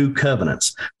of two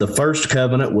covenants. The first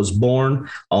covenant was born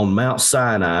on Mount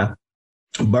Sinai,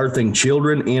 birthing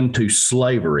children into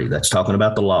slavery. That's talking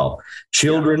about the law.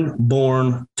 Children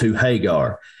born to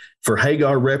Hagar. For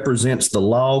Hagar represents the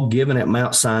law given at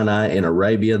Mount Sinai in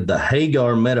Arabia. The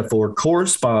Hagar metaphor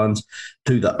corresponds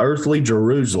to the earthly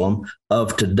Jerusalem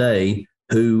of today,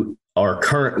 who are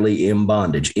currently in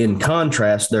bondage. In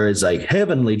contrast, there is a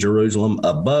heavenly Jerusalem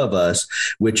above us,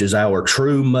 which is our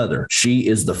true mother. She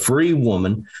is the free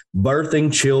woman,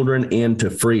 birthing children into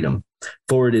freedom.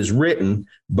 For it is written,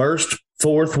 burst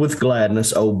forth with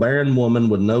gladness, O barren woman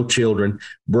with no children,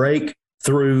 break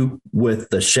through with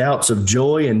the shouts of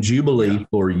joy and jubilee,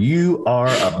 for you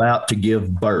are about to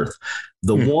give birth.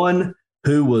 The one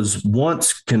who was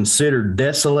once considered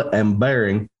desolate and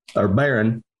barren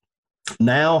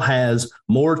now has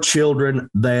more children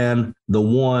than the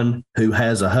one who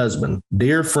has a husband.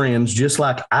 Dear friends, just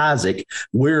like Isaac,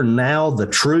 we're now the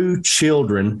true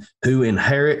children who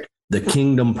inherit the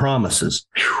kingdom promises.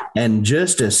 And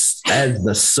just as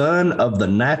the son of the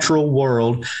natural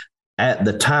world at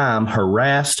the time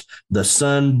harassed the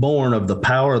son born of the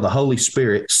power of the Holy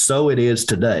Spirit, so it is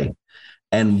today.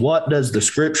 And what does the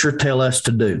scripture tell us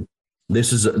to do?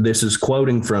 This is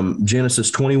quoting from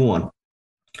Genesis 21.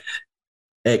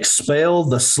 Expel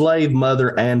the slave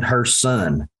mother and her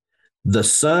son. The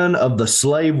son of the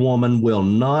slave woman will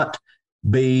not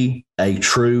be a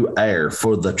true heir,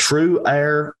 for the true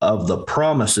heir of the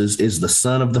promises is the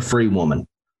son of the free woman.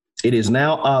 It is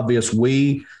now obvious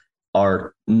we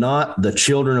are not the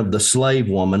children of the slave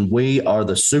woman. We are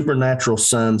the supernatural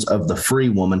sons of the free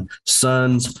woman,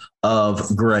 sons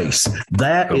of grace.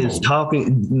 That is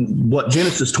talking what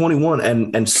Genesis 21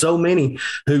 and so many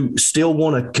who still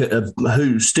want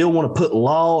to put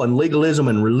law and legalism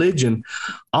and religion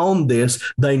on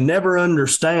this. They never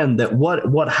understand that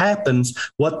what happens,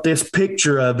 what this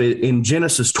picture of it in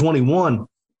Genesis 21,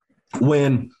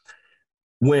 when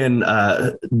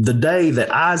the day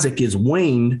that Isaac is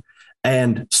weaned,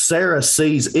 and Sarah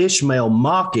sees Ishmael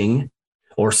mocking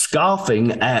or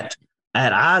scoffing at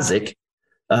Isaac,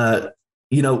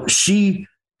 she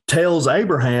tells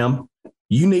Abraham,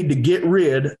 you need to get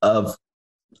rid of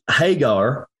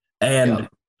Hagar and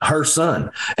her son.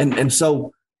 And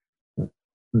so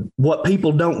what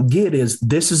people don't get is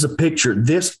this is a picture.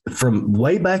 This from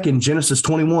way back in Genesis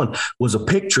 21 was a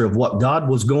picture of what God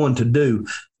was going to do,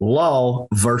 law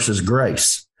versus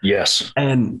grace. Yes.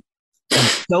 And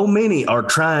so many are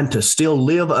trying to still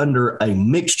live under a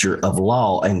mixture of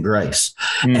law and grace.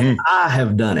 Mm-hmm. And I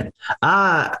have done it.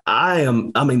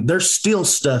 There's still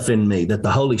stuff in me that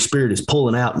the Holy Spirit is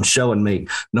pulling out and showing me,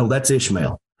 no, that's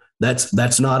Ishmael.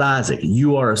 That's not Isaac.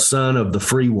 You are a son of the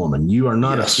free woman. You are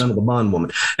not a son of the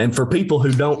bondwoman. And for people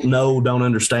who don't know, don't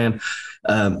understand,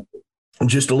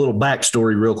 just a little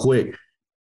backstory real quick.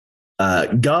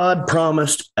 God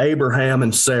promised Abraham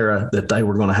and Sarah that they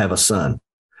were going to have a son.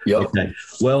 Yep. Okay.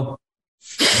 Well,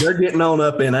 they're getting on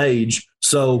up in age.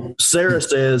 So Sarah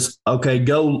says, okay,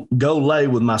 go lay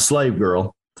with my slave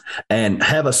girl and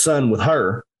have a son with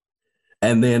her.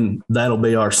 And then that'll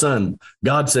be our son.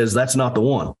 God says that's not the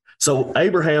one. So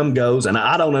Abraham goes, and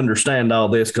I don't understand all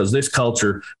this because this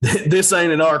culture, this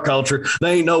ain't in our culture.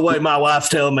 There ain't no way my wife's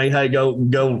telling me, hey,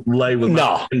 go lay with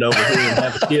my friend over here and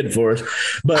have a kid for us.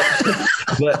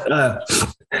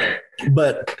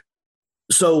 But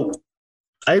so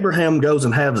Abraham goes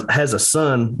and has a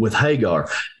son with Hagar.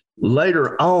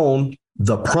 Later on,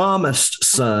 the promised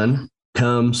son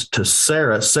comes to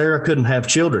Sarah. Sarah couldn't have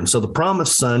children. So the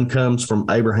promised son comes from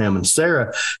Abraham and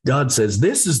Sarah. God says,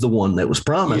 this is the one that was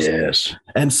promised. Yes.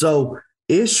 And so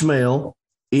Ishmael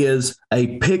is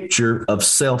a picture of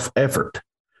self-effort.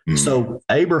 So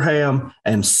Abraham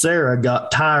and Sarah got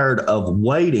tired of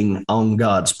waiting on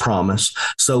God's promise.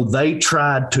 So they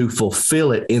tried to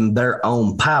fulfill it in their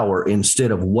own power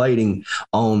instead of waiting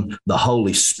on the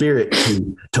Holy Spirit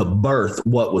to birth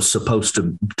what was supposed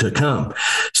to come.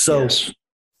 So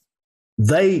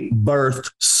they birthed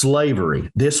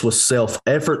slavery. This was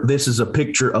self-effort. This is a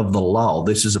picture of the law.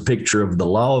 This is a picture of the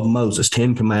law of Moses,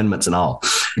 10 commandments and all.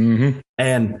 Mm-hmm.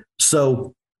 And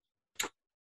so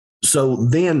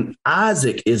then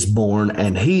Isaac is born,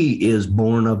 and he is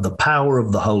born of the power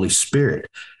of the Holy Spirit.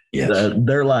 Yes.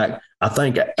 They're like, I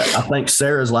think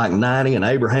Sarah's like 90 and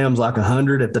Abraham's like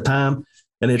 100 at the time.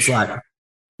 And it's like,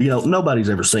 nobody's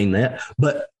ever seen that.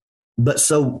 But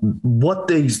so what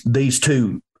these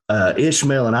two,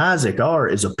 Ishmael and Isaac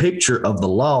is a picture of the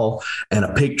law and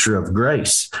a picture of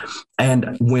grace.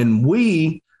 And when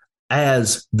we,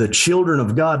 as the children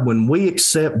of God, when we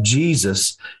accept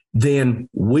Jesus, then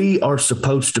we are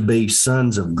supposed to be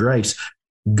sons of grace,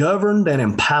 governed and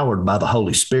empowered by the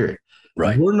Holy Spirit.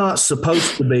 Right. We're not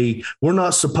supposed to be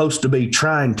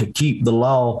trying to keep the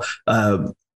law,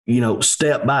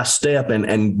 step by step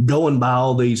and going by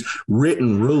all these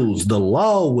written rules. The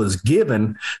law was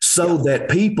given so that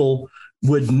people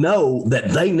would know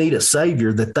that they need a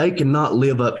savior, that they cannot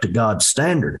live up to God's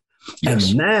standard.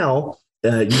 Yes. And now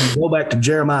you can go back to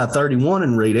Jeremiah 31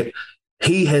 and read it.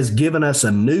 He has given us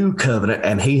a new covenant,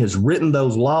 and he has written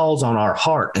those laws on our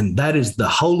heart. And that is the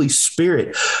Holy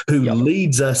Spirit who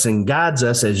leads us and guides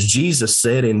us, as Jesus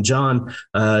said in John,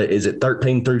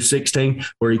 13 through 16,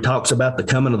 where he talks about the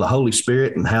coming of the Holy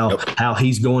Spirit and how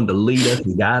he's going to lead us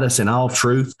and guide us in all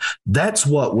truth. That's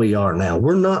what we are now.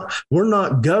 We're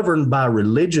not governed by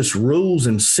religious rules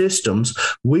and systems.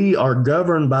 We are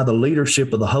governed by the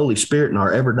leadership of the Holy Spirit in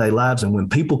our everyday lives. And when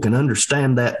people can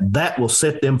understand that will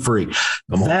set them free.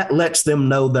 That lets them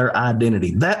know their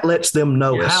identity. That lets them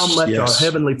know how much our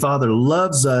Heavenly Father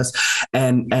loves us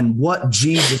and what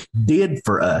Jesus did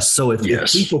for us. So if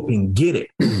people can get it,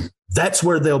 that's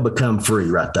where they'll become free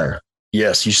right there.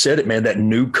 Yes, you said it, man, that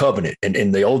new covenant. And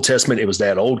in the Old Testament, it was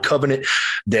that old covenant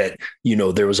that,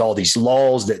 there was all these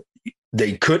laws that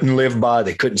they couldn't live by.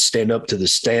 They couldn't stand up to the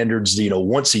standards.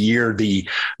 Once a year, the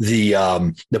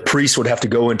priest would have to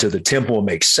go into the temple and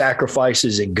make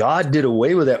sacrifices. And God did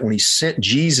away with that when he sent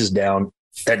Jesus down,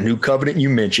 that new covenant you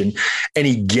mentioned, and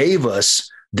he gave us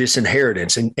this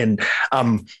inheritance. And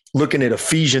I'm looking at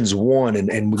Ephesians 1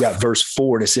 and we got verse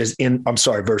 4, and it says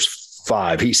verse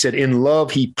 5. He said, in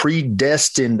love, he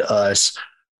predestined us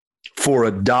for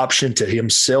adoption to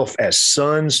himself as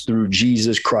sons through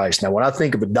Jesus Christ. Now, when I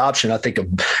think of adoption, I think of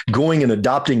going and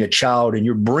adopting a child, and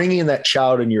you're bringing that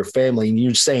child into your family and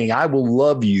you're saying, I will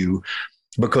love you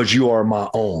because you are my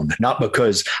own, not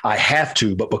because I have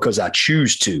to, but because I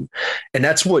choose to. And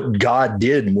that's what God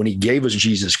did when he gave us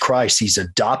Jesus Christ. He's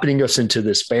adopting us into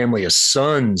this family as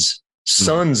sons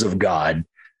of God.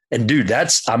 And dude,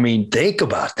 think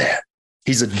about that.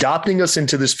 He's adopting us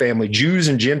into this family, Jews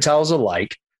and Gentiles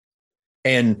alike.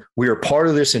 And we are part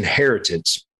of this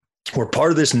inheritance. We're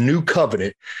part of this new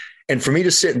covenant. And for me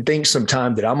to sit and think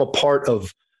sometime that I'm a part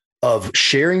of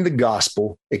sharing the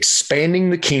gospel, expanding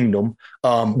the kingdom,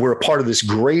 we're a part of this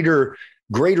greater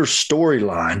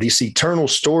storyline, this eternal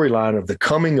storyline of the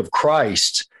coming of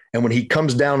Christ. And when he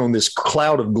comes down on this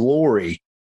cloud of glory,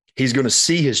 he's going to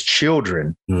see his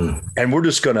children. And we're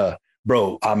just going to,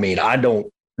 I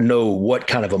don't know what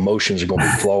kind of emotions are going to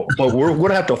be flowing, but we're going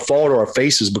to have to fall to our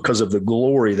faces because of the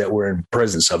glory that we're in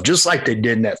presence of, just like they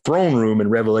did in that throne room in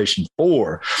Revelation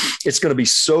 4. It's going to be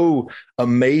so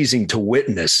amazing to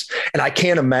witness. And I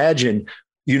can't imagine,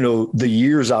 the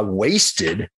years I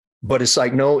wasted, but it's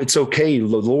like, no, it's okay. The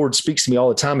Lord speaks to me all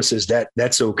the time and says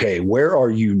that's okay. Where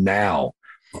are you now?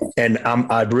 And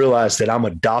I've realized that I'm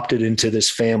adopted into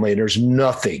this family, and there's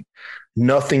nothing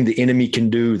the enemy can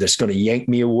do that's going to yank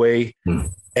me away.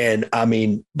 And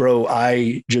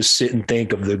I just sit and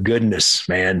think of the goodness,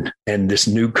 man, and this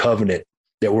new covenant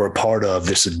that we're a part of,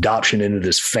 this adoption into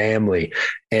this family.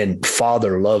 And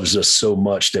Father loves us so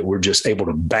much that we're just able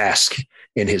to bask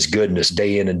in his goodness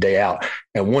day in and day out.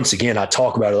 And once again, I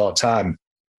talk about it all the time,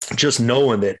 just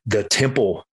knowing that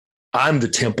I'm the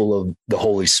temple of the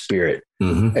Holy Spirit.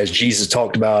 As Jesus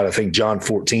talked about, I think John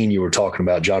 14, you were talking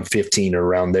about John 15 or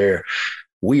around there.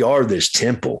 We are this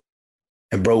temple.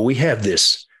 And we have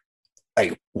this,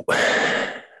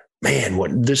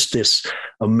 this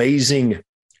amazing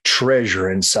treasure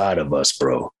inside of us,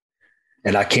 bro.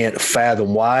 And I can't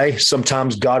fathom why.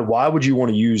 Sometimes, God, why would you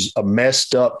want to use a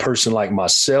messed up person like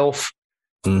myself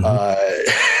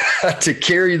to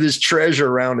carry this treasure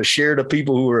around to share to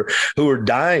people who are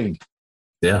dying?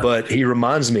 Yeah. But he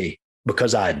reminds me,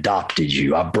 because I adopted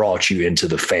you, I brought you into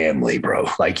the family, bro.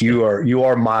 Like you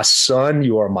are my son,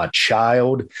 you are my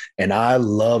child, and I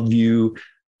love you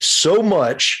so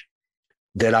much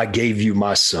that I gave you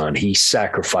my son. He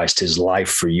sacrificed his life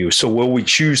for you. So will we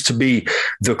choose to be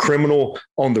the criminal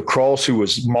on the cross who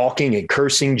was mocking and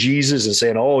cursing Jesus and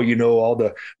saying, all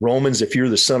the Romans, if you're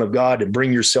the Son of God, and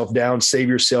bring yourself down, save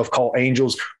yourself, call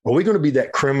angels? Or are we going to be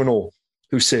that criminal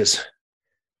who says,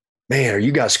 man, are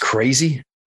you guys crazy?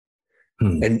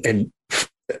 And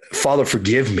Father,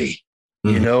 forgive me,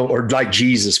 or like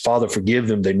Jesus, Father, forgive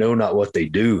them. They know not what they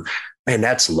do. Man,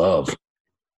 that's love.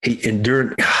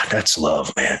 That's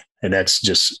love, man. And that's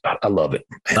just, I love it.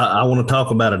 I want to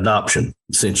talk about adoption,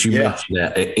 since you mentioned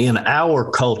that. In our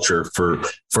culture, for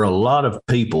a lot of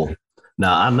people,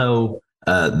 now I know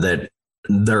that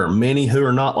there are many who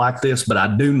are not like this, but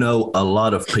I do know a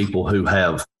lot of people who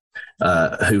have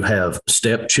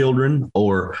stepchildren,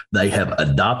 or they have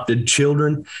adopted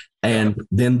children, and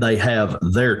then they have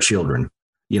their children,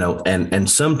 and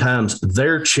sometimes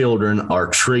their children are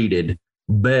treated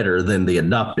better than the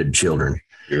adopted children.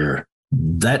 Sure.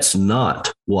 That's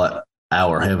not what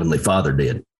our Heavenly Father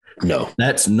did. No,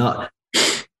 that's not.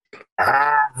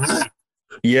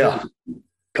 Yeah.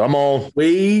 Come on.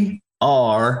 We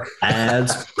are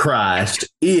as Christ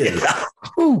is.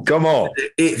 Ooh, come on.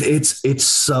 It's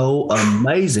so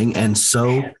amazing and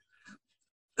so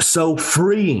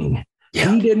freeing.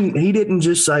 Yeah. He didn't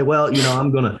just say, well,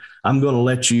 I'm gonna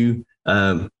let you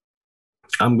into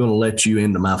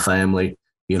my family,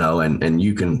 and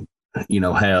you can,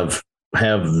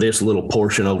 have this little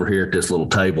portion over here at this little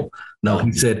table. No,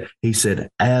 he said,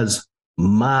 as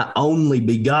my only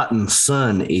begotten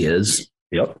son is,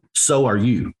 so are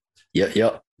you.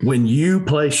 Yep. When you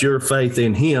place your faith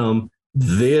in him,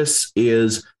 this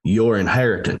is your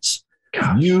inheritance.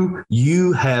 Gosh.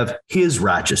 You have his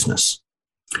righteousness.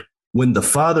 When the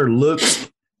Father looks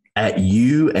at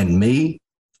you and me,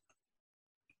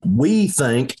 we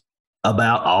think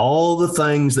about all the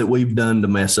things that we've done to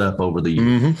mess up over the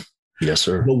years. Yes,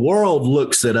 sir. The world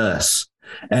looks at us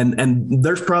And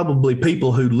there's probably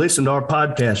people who listen to our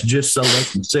podcast just so they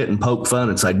can sit and poke fun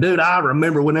and say, dude, I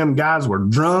remember when them guys were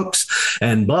drunks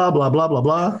and blah, blah, blah, blah,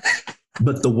 blah.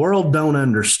 But the world don't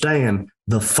understand.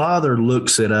 The Father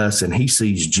looks at us and he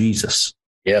sees Jesus.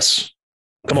 Yes.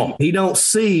 Come on. He don't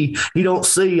see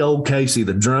old Casey,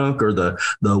 the drunk or the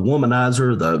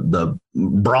womanizer, the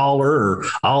brawler or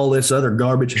all this other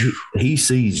garbage. He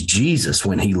sees Jesus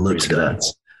when he looks at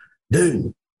us.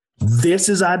 Dude, this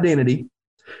is identity.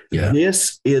 Yeah.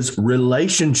 This is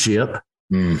relationship.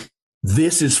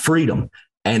 This is freedom.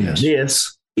 And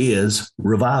this is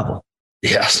revival.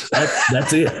 Yes.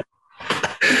 That's it.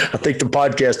 I think the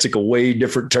podcast took a way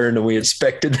different turn than we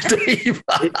expected today.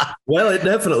 Well, it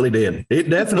definitely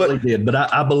did. But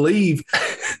I believe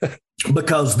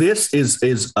because this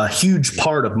is a huge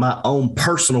part of my own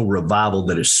personal revival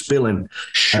that is spilling.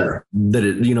 Sure.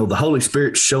 The Holy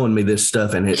Spirit's showing me this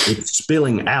stuff and it's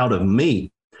spilling out of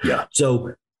me. Yeah.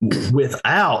 So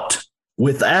without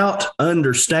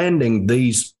understanding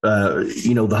these,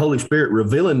 the Holy Spirit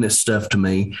revealing this stuff to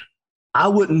me, I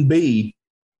wouldn't be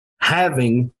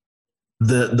having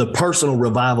the personal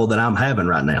revival that I'm having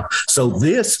right now. So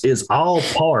this is all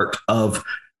part of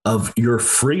your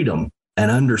freedom and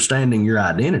understanding your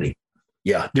identity.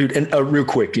 Yeah, dude. And real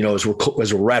quick, as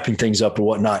we're wrapping things up and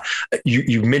whatnot,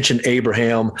 you mentioned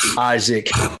Abraham, Isaac.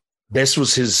 This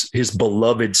was his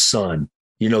beloved son,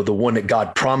 the one that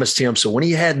God promised him. So when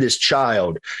he had this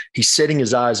child, he's setting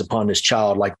his eyes upon this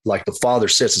child, like the Father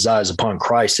sets his eyes upon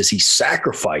Christ as he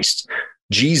sacrificed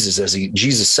Jesus,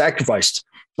 Jesus sacrificed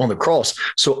on the cross.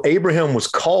 So Abraham was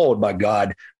called by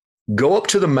God, go up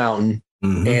to the mountain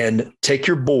and take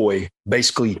your boy,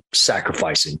 basically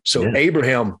sacrificing. So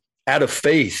Abraham, out of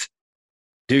faith,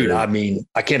 dude, I mean,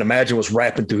 I can't imagine what's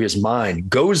wrapping through his mind,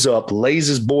 goes up, lays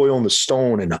his boy on the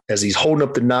stone. And as he's holding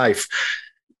up the knife,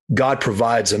 God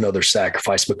provides another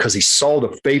sacrifice because he saw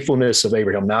the faithfulness of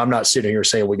Abraham. Now, I'm not sitting here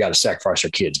saying we got to sacrifice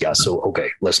our kids, guys. So, okay,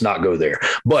 let's not go there.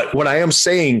 But what I am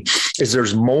saying is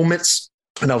there's moments,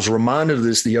 and I was reminded of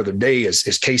this the other day as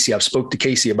Casey, I've spoke to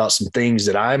Casey about some things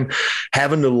that I'm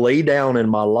having to lay down in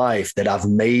my life that I've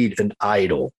made an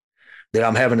idol, that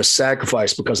I'm having to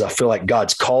sacrifice because I feel like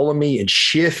God's calling me and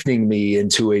shifting me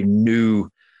into a new,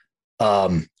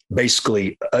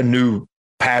 basically a new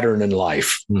pattern in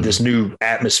life, this new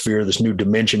atmosphere, this new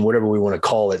dimension, whatever we want to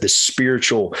call it, this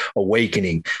spiritual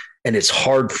awakening. And it's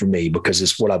hard for me because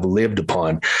it's what I've lived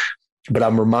upon. But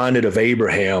I'm reminded of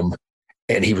Abraham,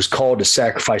 and he was called to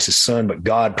sacrifice his son, but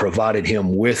God provided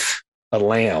him with a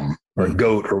lamb or a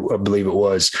goat, or I believe it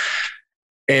was.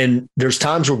 And there's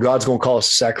times where God's going to call us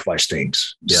to sacrifice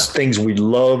things, things we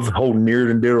love, hold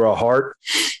near and dear to our heart.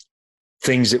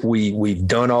 Things that we've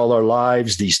done all our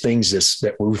lives, these things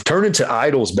that we've turned into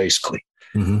idols, basically.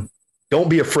 Don't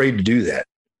be afraid to do that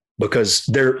because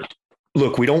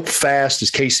we don't fast, as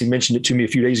Casey mentioned it to me a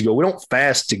few days ago. We don't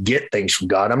fast to get things from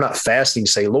God. I'm not fasting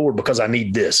to say, Lord, because I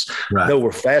need this. Right. No,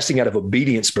 we're fasting out of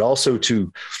obedience, but also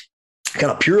to kind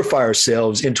of purify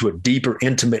ourselves into a deeper,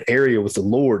 intimate area with the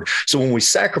Lord. So when we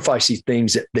sacrifice these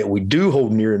things that we do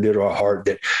hold near and dear to our heart,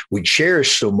 that we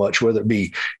cherish so much, whether it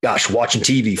be, watching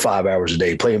TV 5 hours a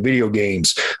day, playing video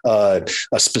games, a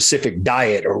specific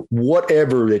diet, or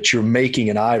whatever that you're making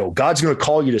an idol, God's going to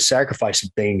call you to sacrifice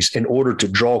some things in order to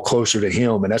draw closer to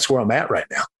him. And that's where I'm at right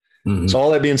now. So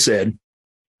all that being said,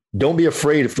 don't be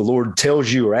afraid if the Lord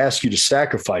tells you or asks you to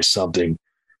sacrifice something.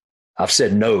 I've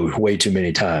said no way too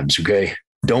many times. Okay.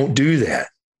 Don't do that.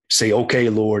 Say, okay,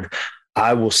 Lord,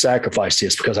 I will sacrifice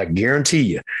this because I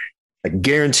guarantee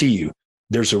you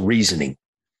there's a reasoning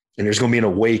and there's going to be an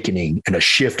awakening and a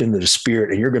shift into the spirit.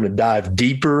 And you're going to dive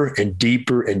deeper and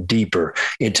deeper and deeper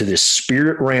into this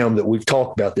spirit realm that we've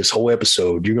talked about this whole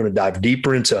episode. You're going to dive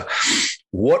deeper into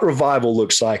what revival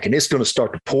looks like. And it's going to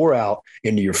start to pour out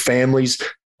into your families,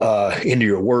 into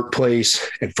your workplace.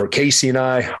 And for Casey and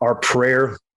I, our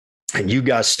prayer, and you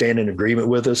guys stand in agreement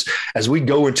with us as we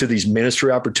go into these ministry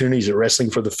opportunities that Wrestling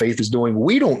for the Faith is doing.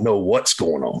 We don't know what's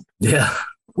going on. Yeah.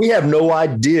 We have no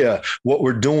idea what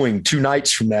we're doing 2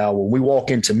 nights from now when we walk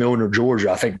into Milner,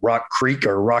 Georgia. I think Rock Creek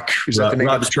or Rock, is that the name?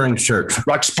 Rock Springs Church.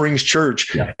 Rock Springs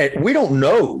Church. Yeah. And we don't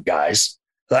know, guys.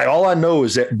 Like, all I know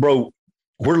is that, bro,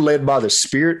 we're led by the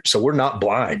Spirit, so we're not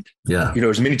blind. Yeah.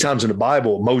 As many times in the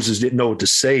Bible, Moses didn't know what to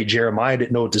say. Jeremiah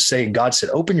didn't know what to say. And God said,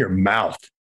 open your mouth.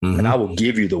 And I will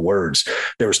give you the words.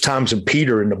 There was times in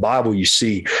Peter in the Bible, you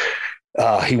see,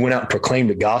 he went out and proclaimed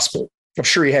the gospel. I'm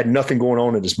sure he had nothing going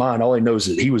on in his mind. All he knows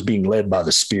is that he was being led by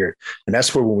the Spirit. And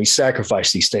that's where when we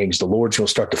sacrifice these things, the Lord's going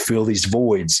to start to fill these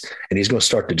voids and he's going to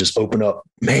start to just open up,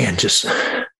 man, just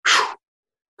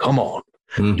come on.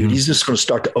 dude, he's just going to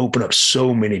start to open up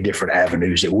so many different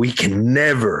avenues that we can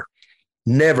never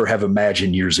have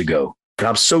imagined years ago. And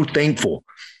I'm so thankful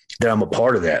that I'm a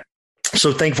part of that.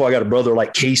 So thankful I got a brother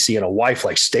like Casey and a wife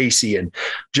like Stacy, and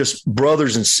just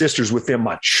brothers and sisters within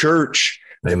my church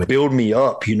that build me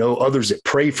up, others that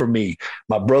pray for me.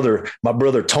 My brother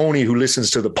Tony, who listens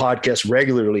to the podcast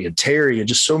regularly, and Terry, and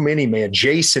just so many, man,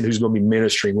 Jason, who's going to be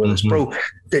ministering with us, bro,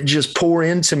 that just pour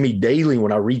into me daily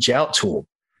when I reach out to them.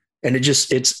 And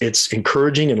it's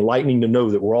encouraging and enlightening to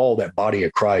know that we're all that body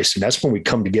of Christ. And that's when we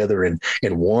come together in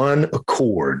one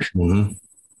accord. And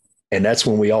that's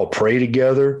when we all pray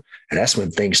together. And that's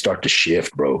when things start to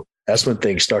shift, bro. That's when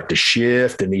things start to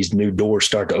shift and these new doors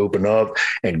start to open up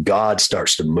and God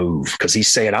starts to move, because he's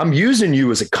saying, I'm using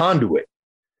you as a conduit.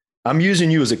 I'm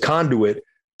using you as a conduit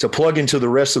to plug into the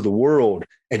rest of the world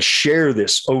and share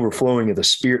this overflowing of the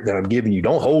Spirit that I'm giving you.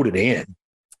 Don't hold it in.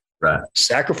 Right.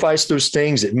 Sacrifice those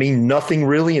things that mean nothing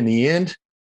really in the end.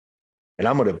 And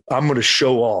I'm going to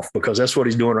show off, because that's what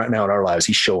he's doing right now in our lives.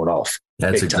 He's showing off.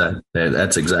 That's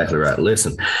exactly right.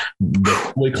 Listen,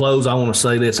 before we close, I want to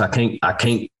say this. I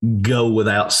can't go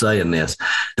without saying this.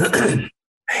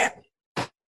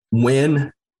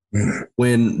 When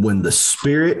the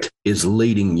Spirit is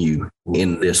leading you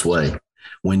in this way,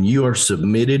 when you are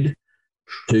submitted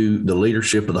to the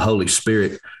leadership of the Holy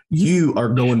Spirit, you are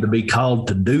going to be called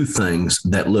to do things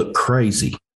that look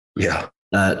crazy. Yeah.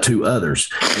 To others,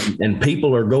 and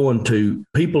people are going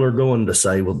to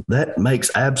say, well, that makes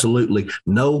absolutely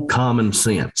no common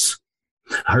sense.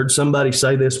 I heard somebody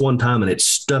say this one time, and it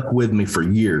stuck with me for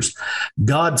years.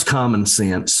 God's common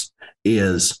sense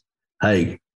is,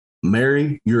 hey,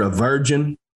 Mary, you're a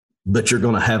virgin, but you're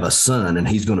going to have a son, and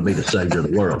he's going to be the savior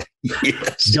of the world.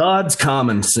 Yes. God's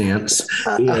common sense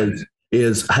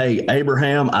is, hey,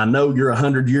 Abraham, I know you're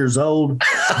 100 years old.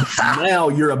 Now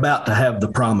you're about to have the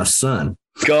promised son.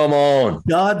 Come on.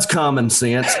 God's common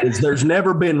sense is, there's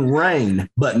never been rain,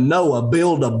 but Noah,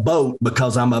 build a boat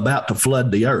because I'm about to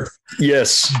flood the earth.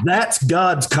 Yes. That's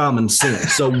God's common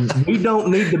sense. So we don't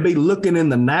need to be looking in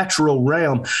the natural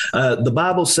realm. The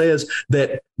Bible says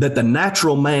that the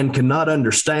natural man cannot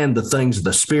understand the things of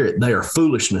the Spirit. They are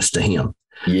foolishness to him.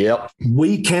 Yep.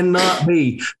 We cannot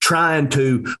be trying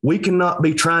to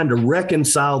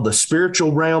reconcile the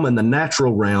spiritual realm and the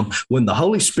natural realm. When the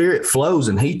Holy Spirit flows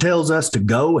and he tells us to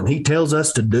go and he tells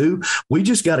us to do, we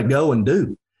just got to go and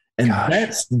do. And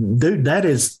that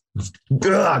is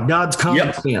God's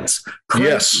common sense. Crazy.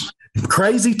 Yes.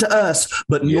 Crazy to us,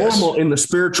 but normal in the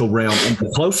spiritual realm. And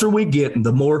the closer we get,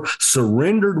 the more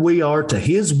surrendered we are to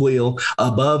his will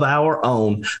above our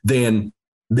own, then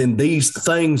these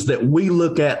things that we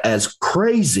look at as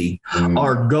crazy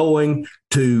are going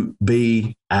to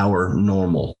be our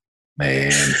normal.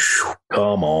 Man,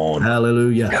 come on.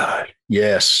 Hallelujah. God.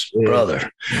 Yes, brother.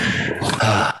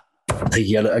 I think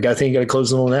you got to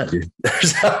close on that, dude.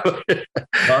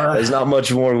 There's not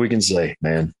much more we can say,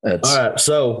 man. All right.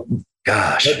 So,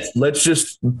 gosh, let's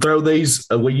just throw these.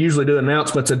 We usually do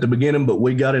announcements at the beginning, but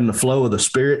we got in the flow of the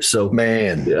Spirit. So,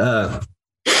 man,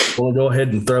 we'll go ahead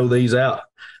and throw these out.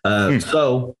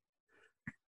 So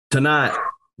tonight,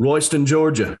 Royston,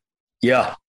 Georgia.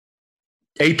 Yeah.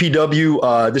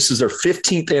 APW, this is their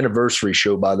 15th anniversary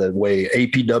show, by the way.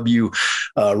 APW,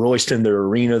 Royston, their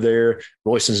arena there.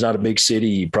 Royston's not a big city.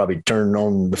 You probably turn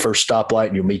on the first stoplight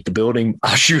and you'll meet the building.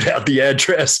 I'll shoot out the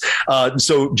address.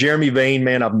 So Jeremy Vane,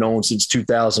 man, I've known since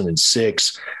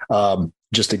 2006.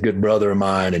 Just a good brother of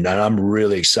mine, and I'm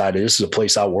really excited. This is a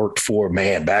place I worked for,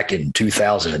 man, back in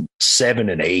 2007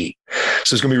 and 8.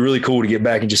 So it's going to be really cool to get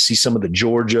back and just see some of the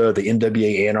Georgia, the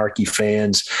NWA Anarchy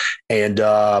fans.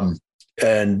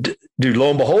 And dude, lo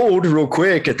and behold, real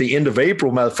quick, at the end of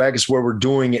April, matter of fact, is where we're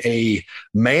doing a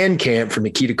man camp for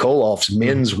Nikita Koloff's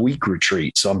men's week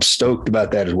retreat. So I'm stoked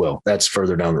about that as well. That's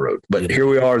further down the road. But here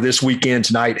we are this weekend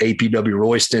tonight, APW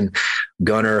Royston.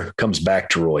 Gunner comes back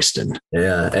to Royston.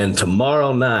 Yeah. And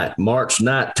tomorrow night, March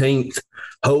 19th,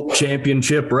 Hope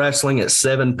Championship Wrestling at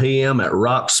 7 p.m. at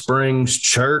Rock Springs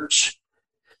Church.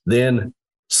 Then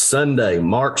Sunday,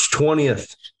 March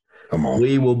 20th,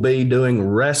 we will be doing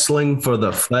Wrestling for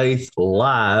the Faith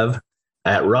live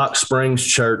at Rock Springs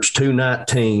Church,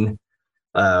 219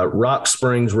 Rock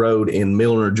Springs Road in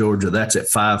Milner, Georgia. That's at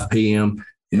 5 p.m.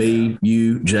 Me,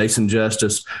 you, Jason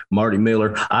Justice, Marty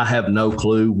Miller. I have no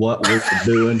clue what we're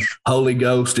doing. Holy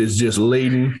Ghost is just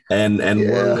leading, and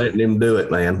we're letting him do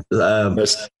it, man.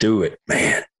 Let's do it,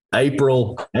 man.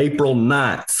 April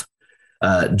 9th,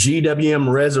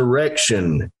 GWM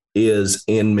Resurrection is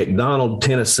in McDonald,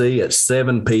 Tennessee at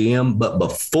 7 p.m. But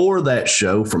before that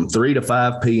show, from 3 to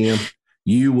 5 p.m.,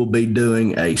 you will be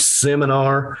doing a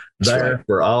seminar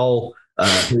for all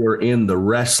who are in the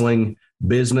wrestling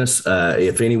business.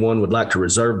 If anyone would like to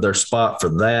reserve their spot for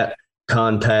that,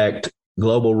 contact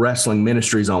Global Wrestling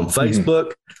Ministries on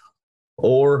Facebook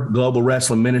or Global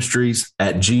Wrestling Ministries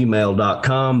at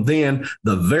gmail.com. Then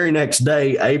the very next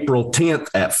day, April 10th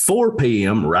at 4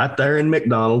 p.m., right there in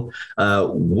McDonald,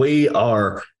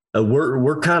 we're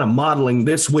kind of modeling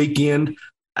this weekend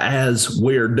as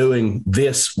we're doing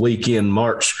this weekend,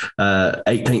 March 18th,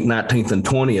 19th, and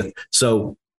 20th.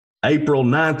 So April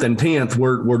 9th and 10th,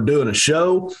 we're doing a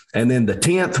show. And then the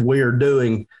 10th, we're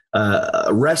doing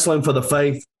Wrestling for the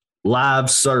Faith live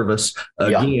service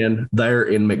again there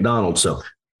in McDonald's. So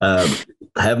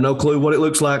have no clue what it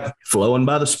looks like, flowing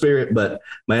by the Spirit. But,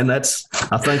 man, I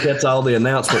think that's all the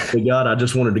announcements we got. I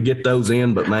just wanted to get those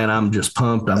in. But, man, I'm just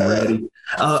pumped. I'm ready.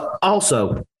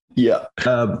 Also,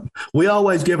 we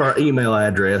always give our email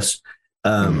address,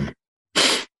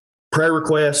 prayer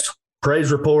requests,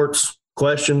 praise reports,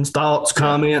 questions, thoughts,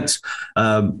 comments,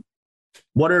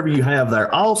 whatever you have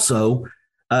there. Also,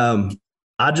 I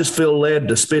just feel led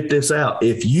to spit this out.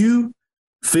 If you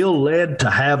feel led to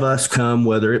have us come,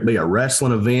 whether it be a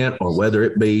wrestling event or whether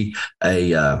it be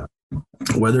a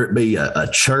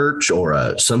church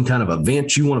or some kind of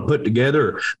event you want to put together,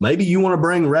 or maybe you want to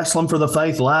bring Wrestling for the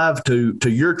Faith live to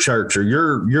your church or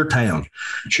your town,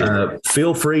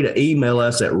 feel free to email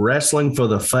us at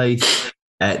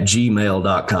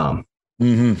wrestlingforthefaith@gmail.com.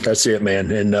 That's it,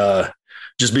 man. And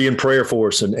just be in prayer for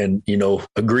us and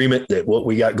agreement that what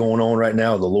we got going on right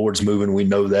now, the Lord's moving. We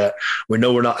know that. We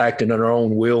know we're not acting on our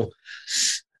own will.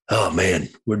 Oh, man,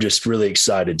 we're just really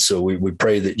excited. So we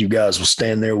pray that you guys will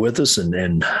stand there with us,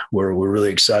 and we're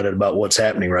really excited about what's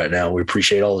happening right now. We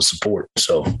appreciate all the support.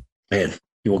 So, man,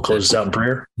 you will close us out in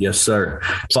prayer? Yes, sir.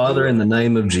 Father, in the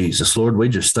name of Jesus, Lord, we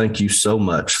just thank you so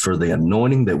much for the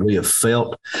anointing that we have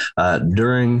felt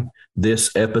during this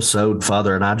episode,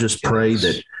 Father. And I just pray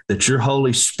that your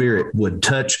Holy Spirit would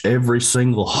touch every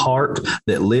single heart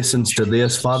that listens to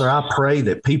this. Father, I pray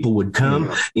that people would come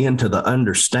into the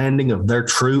understanding of their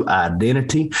true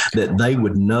identity, that they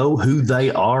would know who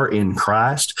they are in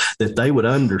Christ, that they would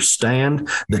understand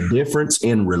the difference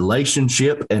in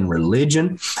relationship and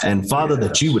religion. And Father,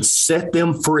 that you would set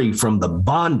them free from the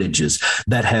bondages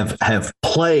that have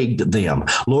plagued them.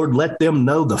 Lord, let them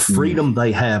know the freedom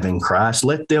they have in Christ.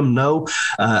 Let them know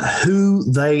who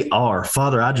they are.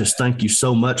 Father, I just thank you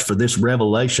so much for this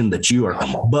revelation that you are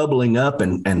bubbling up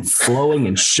and flowing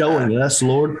and showing us,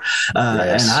 Lord.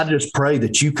 And I just pray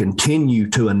that you continue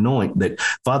to anoint that.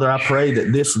 Father, I pray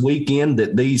that this weekend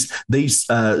that these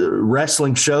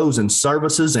wrestling shows and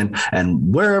services and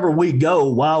wherever we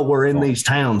go while we're in these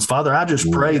towns, Father, I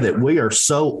just pray that we are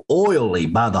so oily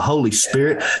by the Holy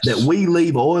Spirit that we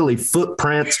leave oily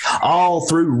footprints all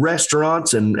through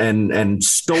restaurants and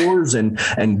stores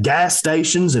and gas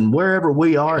stations and wherever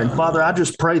we are. And Father, I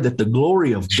just pray that the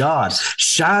glory of God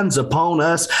shines upon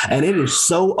us, and it is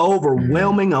so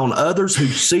overwhelming on others who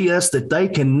see us that they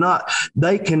cannot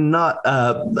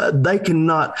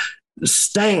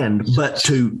stand but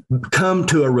to come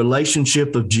to a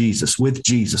relationship of Jesus with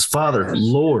Jesus. Father,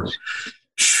 Lord,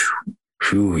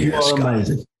 you are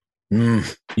amazing.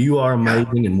 You are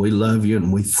amazing, and we love you,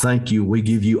 and we thank you. We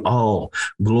give you all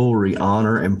glory,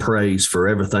 honor, and praise for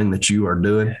everything that you are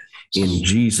doing. In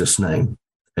Jesus' name,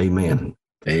 amen.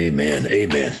 Amen.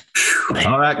 Amen.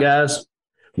 All right, guys.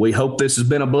 We hope this has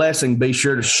been a blessing. Be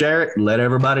sure to share it and let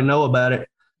everybody know about it.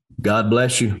 God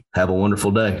bless you. Have a wonderful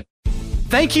day.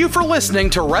 Thank you for listening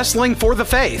to Wrestling for the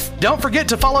Faith. Don't forget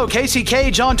to follow Casey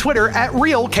Cage on Twitter at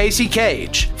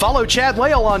 @RealCaseyCage. Follow Chad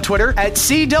Lale on Twitter at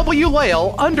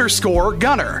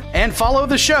 @CWLale_Gunner. And follow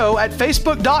the show at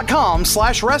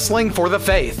Facebook.com/Wrestling for the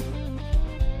Faith.